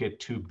tend to get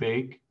too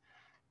big.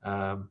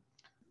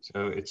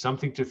 So it's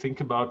something to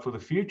think about for the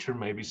future.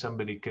 Maybe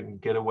somebody can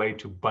get a way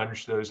to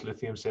bunch those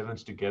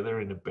lithium-7s together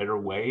in a better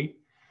way.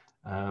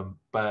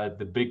 But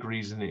the big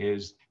reason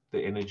is the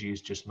energy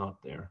is just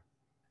not there.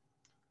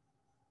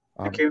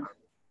 Thank you.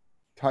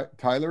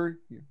 Tyler,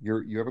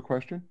 you have a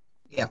question?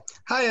 Yeah.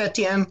 Hi,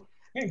 Etienne.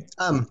 Hey.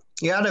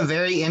 You had a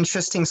very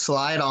interesting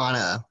slide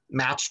on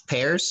matched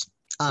pairs.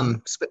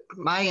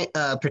 My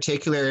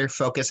particular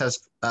focus has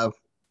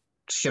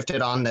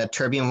shifted on the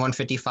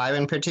terbium-155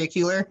 in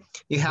particular.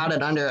 You had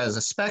it under as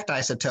a SPECT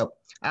isotope.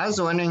 I was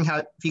wondering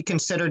if you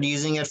considered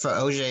using it for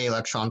Auger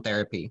electron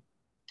therapy.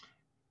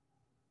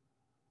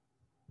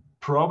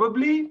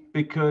 Probably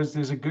because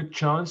there's a good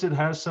chance it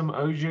has some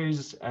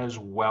OJs as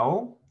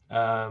well.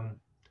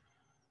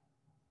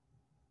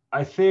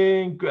 I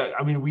think,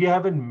 I mean, we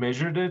haven't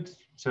measured it,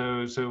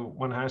 so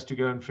one has to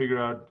go and figure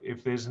out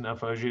if there's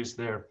enough OJs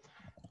there.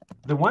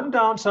 The one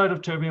downside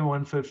of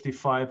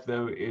terbium-155,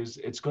 though, is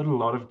it's got a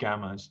lot of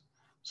gammas.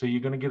 So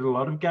you're going to get a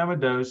lot of gamma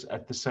dose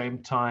at the same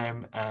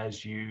time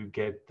as you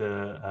get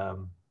the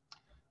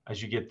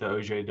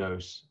OJ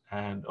dose.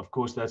 And of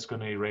course, that's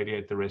going to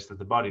irradiate the rest of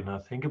the body. Now,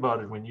 think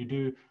about it. When you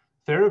do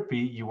therapy,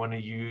 you want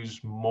to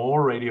use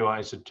more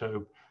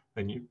radioisotope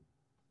than you,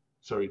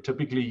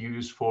 typically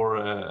use for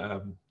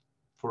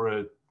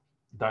a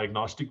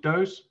diagnostic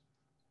dose.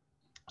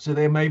 So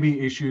there may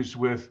be issues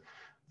with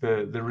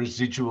the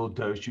residual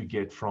dose you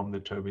get from the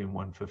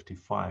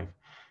terbium-155.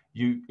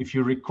 If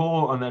you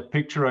recall on that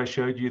picture I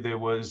showed you, there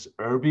was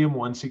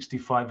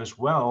erbium-165 as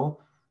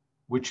well,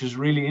 which is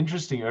really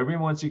interesting.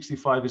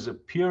 Erbium-165 is a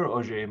pure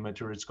Auger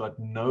emitter. It's got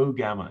no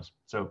gammas.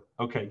 So,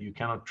 okay, you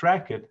cannot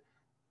track it,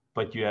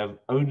 but you have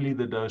only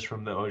the dose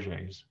from the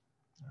Augers.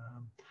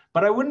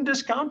 But I wouldn't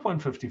discount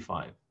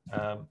 155.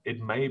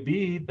 It may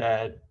be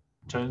that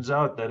turns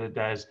out that it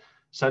has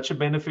such a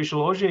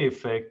beneficial Auger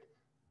effect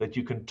that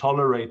you can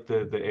tolerate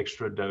the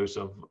extra dose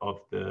of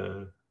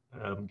the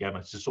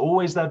gammas. It's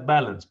always that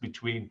balance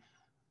between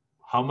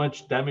how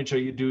much damage are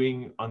you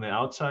doing on the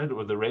outside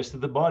or the rest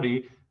of the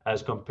body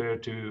as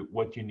compared to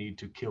what you need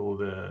to kill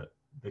the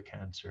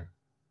cancer.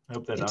 I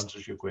hope that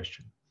answers your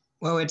question.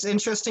 Well, it's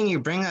interesting you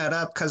bring that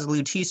up because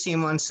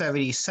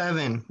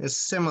lutetium-177 is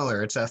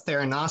similar. It's a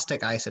theranostic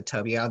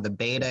isotope. You have the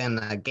beta and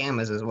the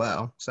gammas as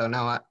well. So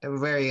no,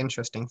 very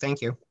interesting.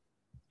 Thank you.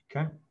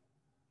 Okay.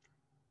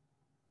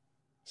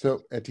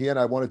 So Etienne,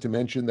 I wanted to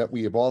mention that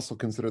we have also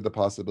considered the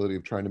possibility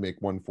of trying to make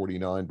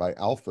 149 by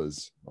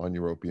alphas on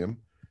europium.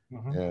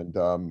 Mm-hmm.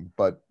 And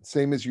but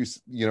same as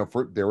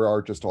there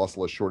are just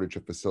also a shortage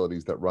of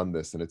facilities that run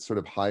this, and it's sort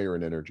of higher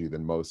in energy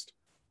than most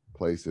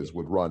places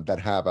would run that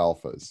have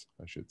alphas,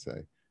 I should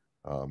say.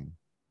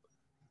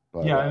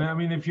 But, yeah, and I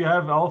mean, if you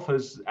have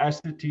alphas,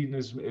 astatine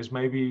is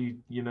maybe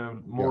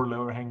more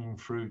lower hanging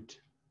fruit.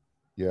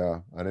 Yeah,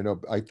 and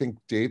I think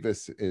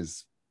Davis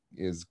is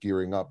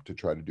gearing up to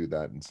try to do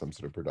that in some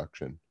sort of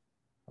production.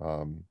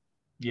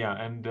 Yeah,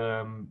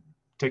 and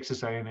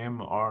Texas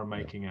A&M are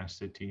making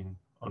astatine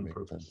on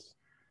purpose. Sense.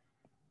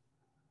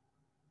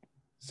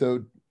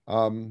 So,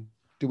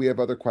 do we have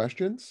other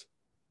questions?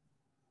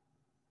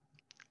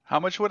 How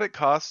much would it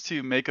cost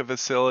to make a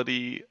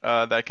facility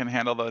that can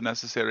handle the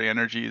necessary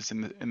energies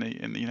in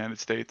the United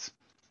States?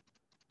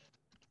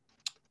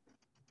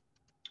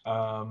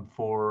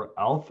 For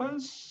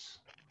alphas?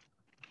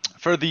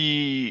 For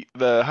the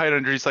high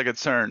energies like at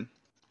CERN.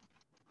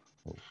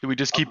 Do we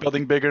just keep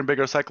building bigger and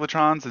bigger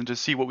cyclotrons and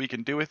just see what we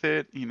can do with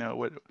it? When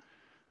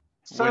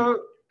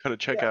could it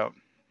check out?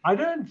 I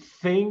don't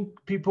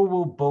think people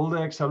will build the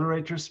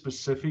accelerator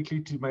specifically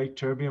to make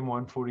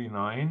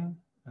terbium-149.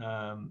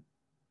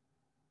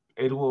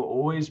 It will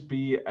always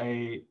be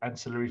an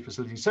ancillary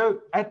facility.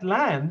 So at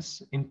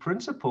LANS, in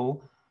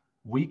principle,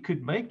 we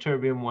could make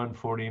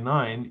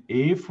terbium-149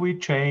 if we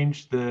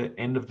change the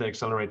end of the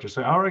accelerator.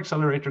 So our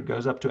accelerator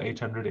goes up to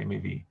 800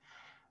 MeV.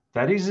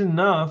 That is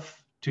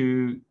enough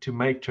to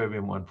make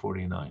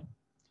terbium-149.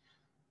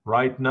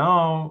 Right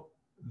now,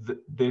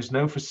 there's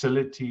no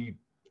facility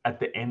at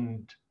the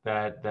end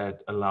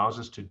that allows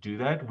us to do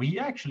that. We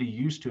actually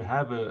used to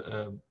have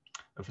a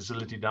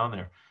facility down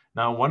there.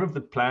 Now, one of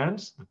the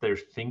plans that they're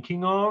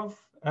thinking of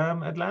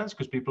at LANS,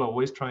 because people are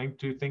always trying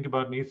to think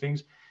about new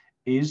things,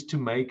 is to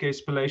make a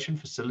spallation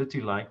facility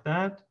like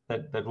that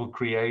will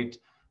create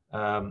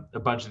a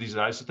bunch of these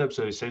isotopes.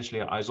 So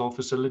essentially an isol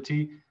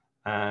facility,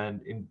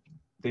 and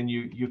then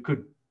you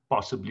could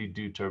possibly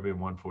do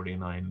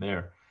terbium-149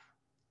 there.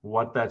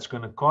 What that's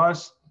going to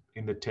cost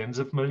in the tens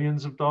of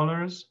millions of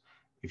dollars.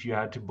 If you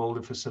had to build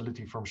a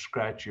facility from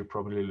scratch, you're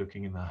probably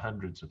looking in the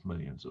hundreds of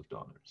millions of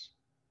dollars.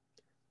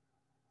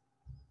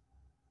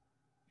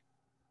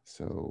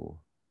 So,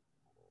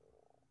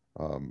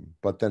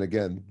 but then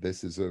again,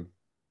 this is a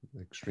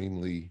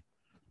extremely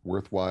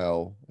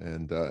worthwhile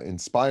and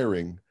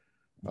inspiring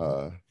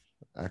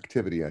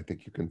activity. I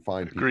think you can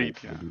find people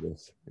who do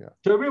this. Yeah.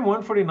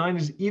 Terbium-149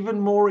 is even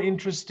more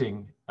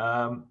interesting.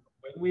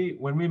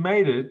 When we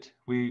made it,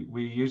 we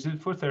used it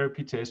for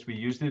therapy test. We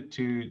used it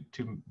to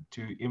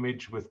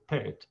image with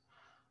PET.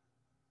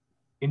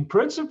 In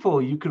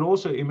principle, you could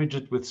also image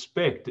it with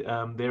SPECT.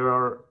 There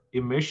are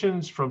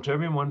emissions from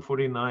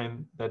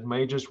terbium-149 that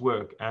may just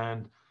work.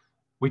 And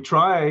we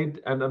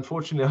tried, and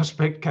unfortunately, our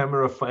SPECT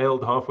camera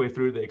failed halfway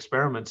through the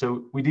experiment.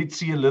 So we did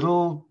see a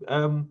little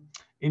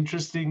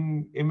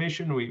interesting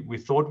emission. We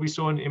thought we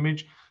saw an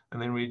image, and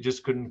then we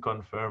just couldn't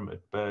confirm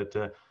it. But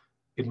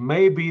it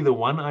may be the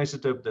one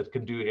isotope that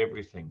can do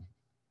everything.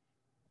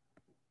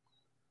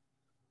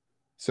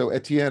 So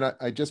Etienne,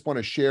 I just want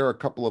to share a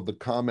couple of the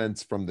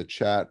comments from the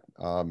chat.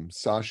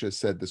 Sasha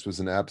said this was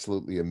an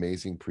absolutely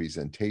amazing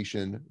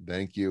presentation.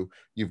 Thank you.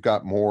 You've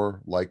got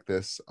more like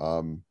this.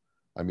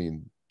 I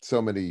mean, so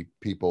many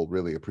people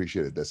really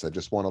appreciated this. I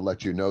just want to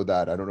let you know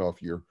that. I don't know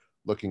if you're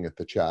looking at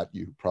the chat,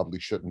 you probably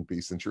shouldn't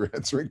be since you're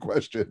answering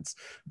questions.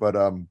 But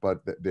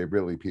they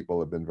really, people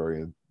have been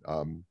very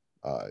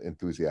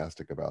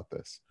enthusiastic about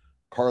this.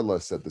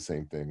 Carla said the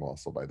same thing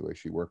also, by the way.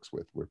 She works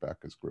with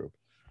Rebecca's group.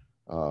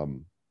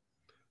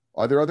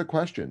 Are there other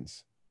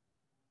questions?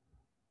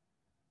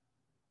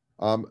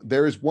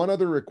 There is one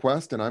other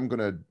request, and I'm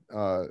going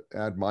to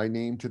add my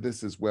name to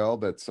this as well,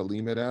 that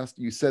Salim had asked.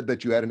 You said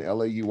that you had an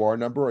LAUR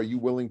number. Are you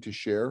willing to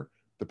share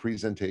the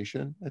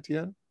presentation,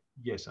 Etienne?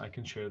 Yes, I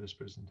can share this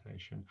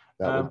presentation.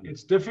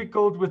 It's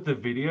difficult with the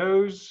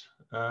videos,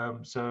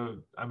 so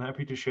I'm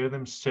happy to share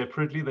them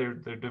separately. They're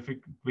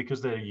difficult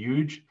because they're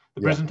huge.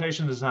 The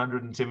presentation is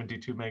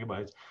 172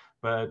 megabytes,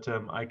 but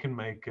I can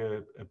make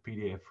a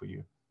PDF for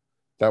you.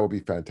 That would be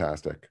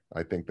fantastic.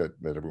 I think that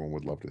everyone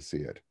would love to see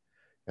it.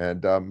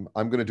 And I'm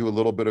going to do a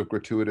little bit of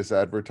gratuitous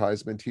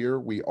advertisement here.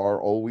 We are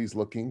always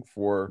looking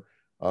for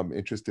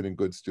interested in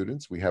good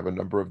students. We have a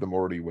number of them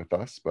already with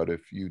us, but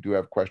if you do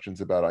have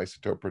questions about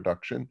isotope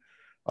production,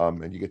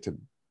 and you get to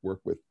work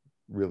with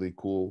really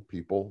cool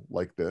people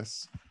like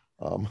this,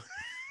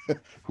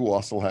 who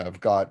also have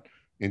got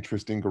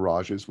interesting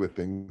garages with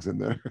things in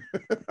there.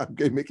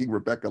 I'm making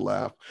Rebecca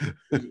laugh.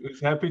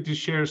 Who's happy to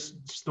share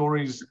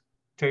stories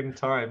 10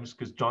 times,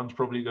 because John's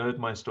probably heard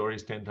my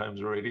stories 10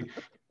 times already.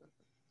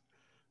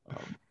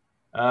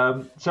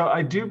 So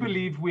I do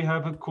believe we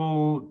have a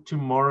call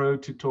tomorrow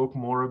to talk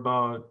more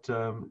about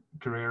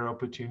career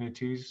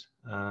opportunities.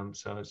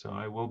 So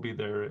I will be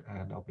there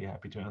and I'll be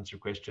happy to answer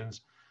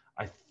questions.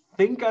 I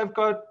think I've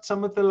got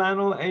some of the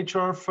LANL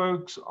HR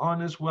folks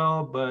on as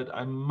well, but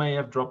I may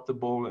have dropped the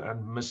ball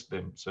and missed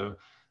them. So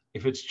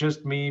if it's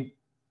just me,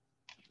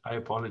 I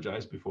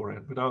apologize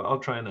beforehand, but I'll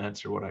try and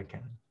answer what I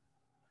can.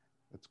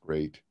 That's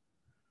great.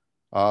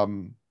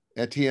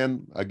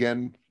 Etienne,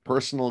 again,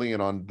 personally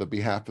and on the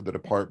behalf of the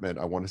department,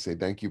 I want to say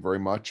thank you very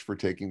much for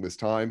taking this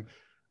time.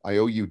 I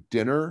owe you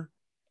dinner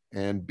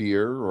and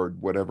beer or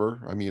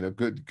whatever. I mean, a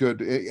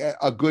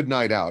good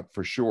night out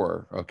for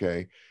sure.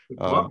 Okay.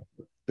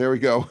 There we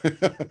go.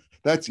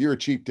 That's your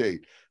cheap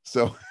date.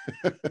 So,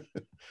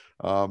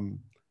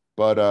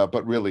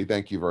 but really,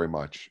 thank you very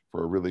much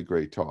for a really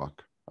great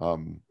talk.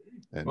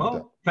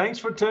 Well, thanks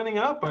for turning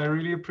up. I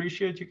really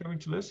appreciate you coming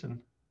to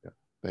listen. Yeah,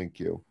 thank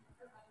you.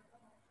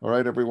 All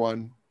right,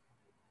 everyone.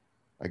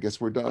 I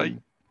guess we're done. Bye.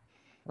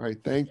 All right,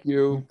 thank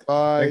you.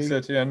 Bye. Thanks,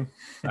 Etienne.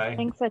 Bye.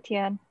 Thanks,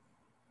 Etienne.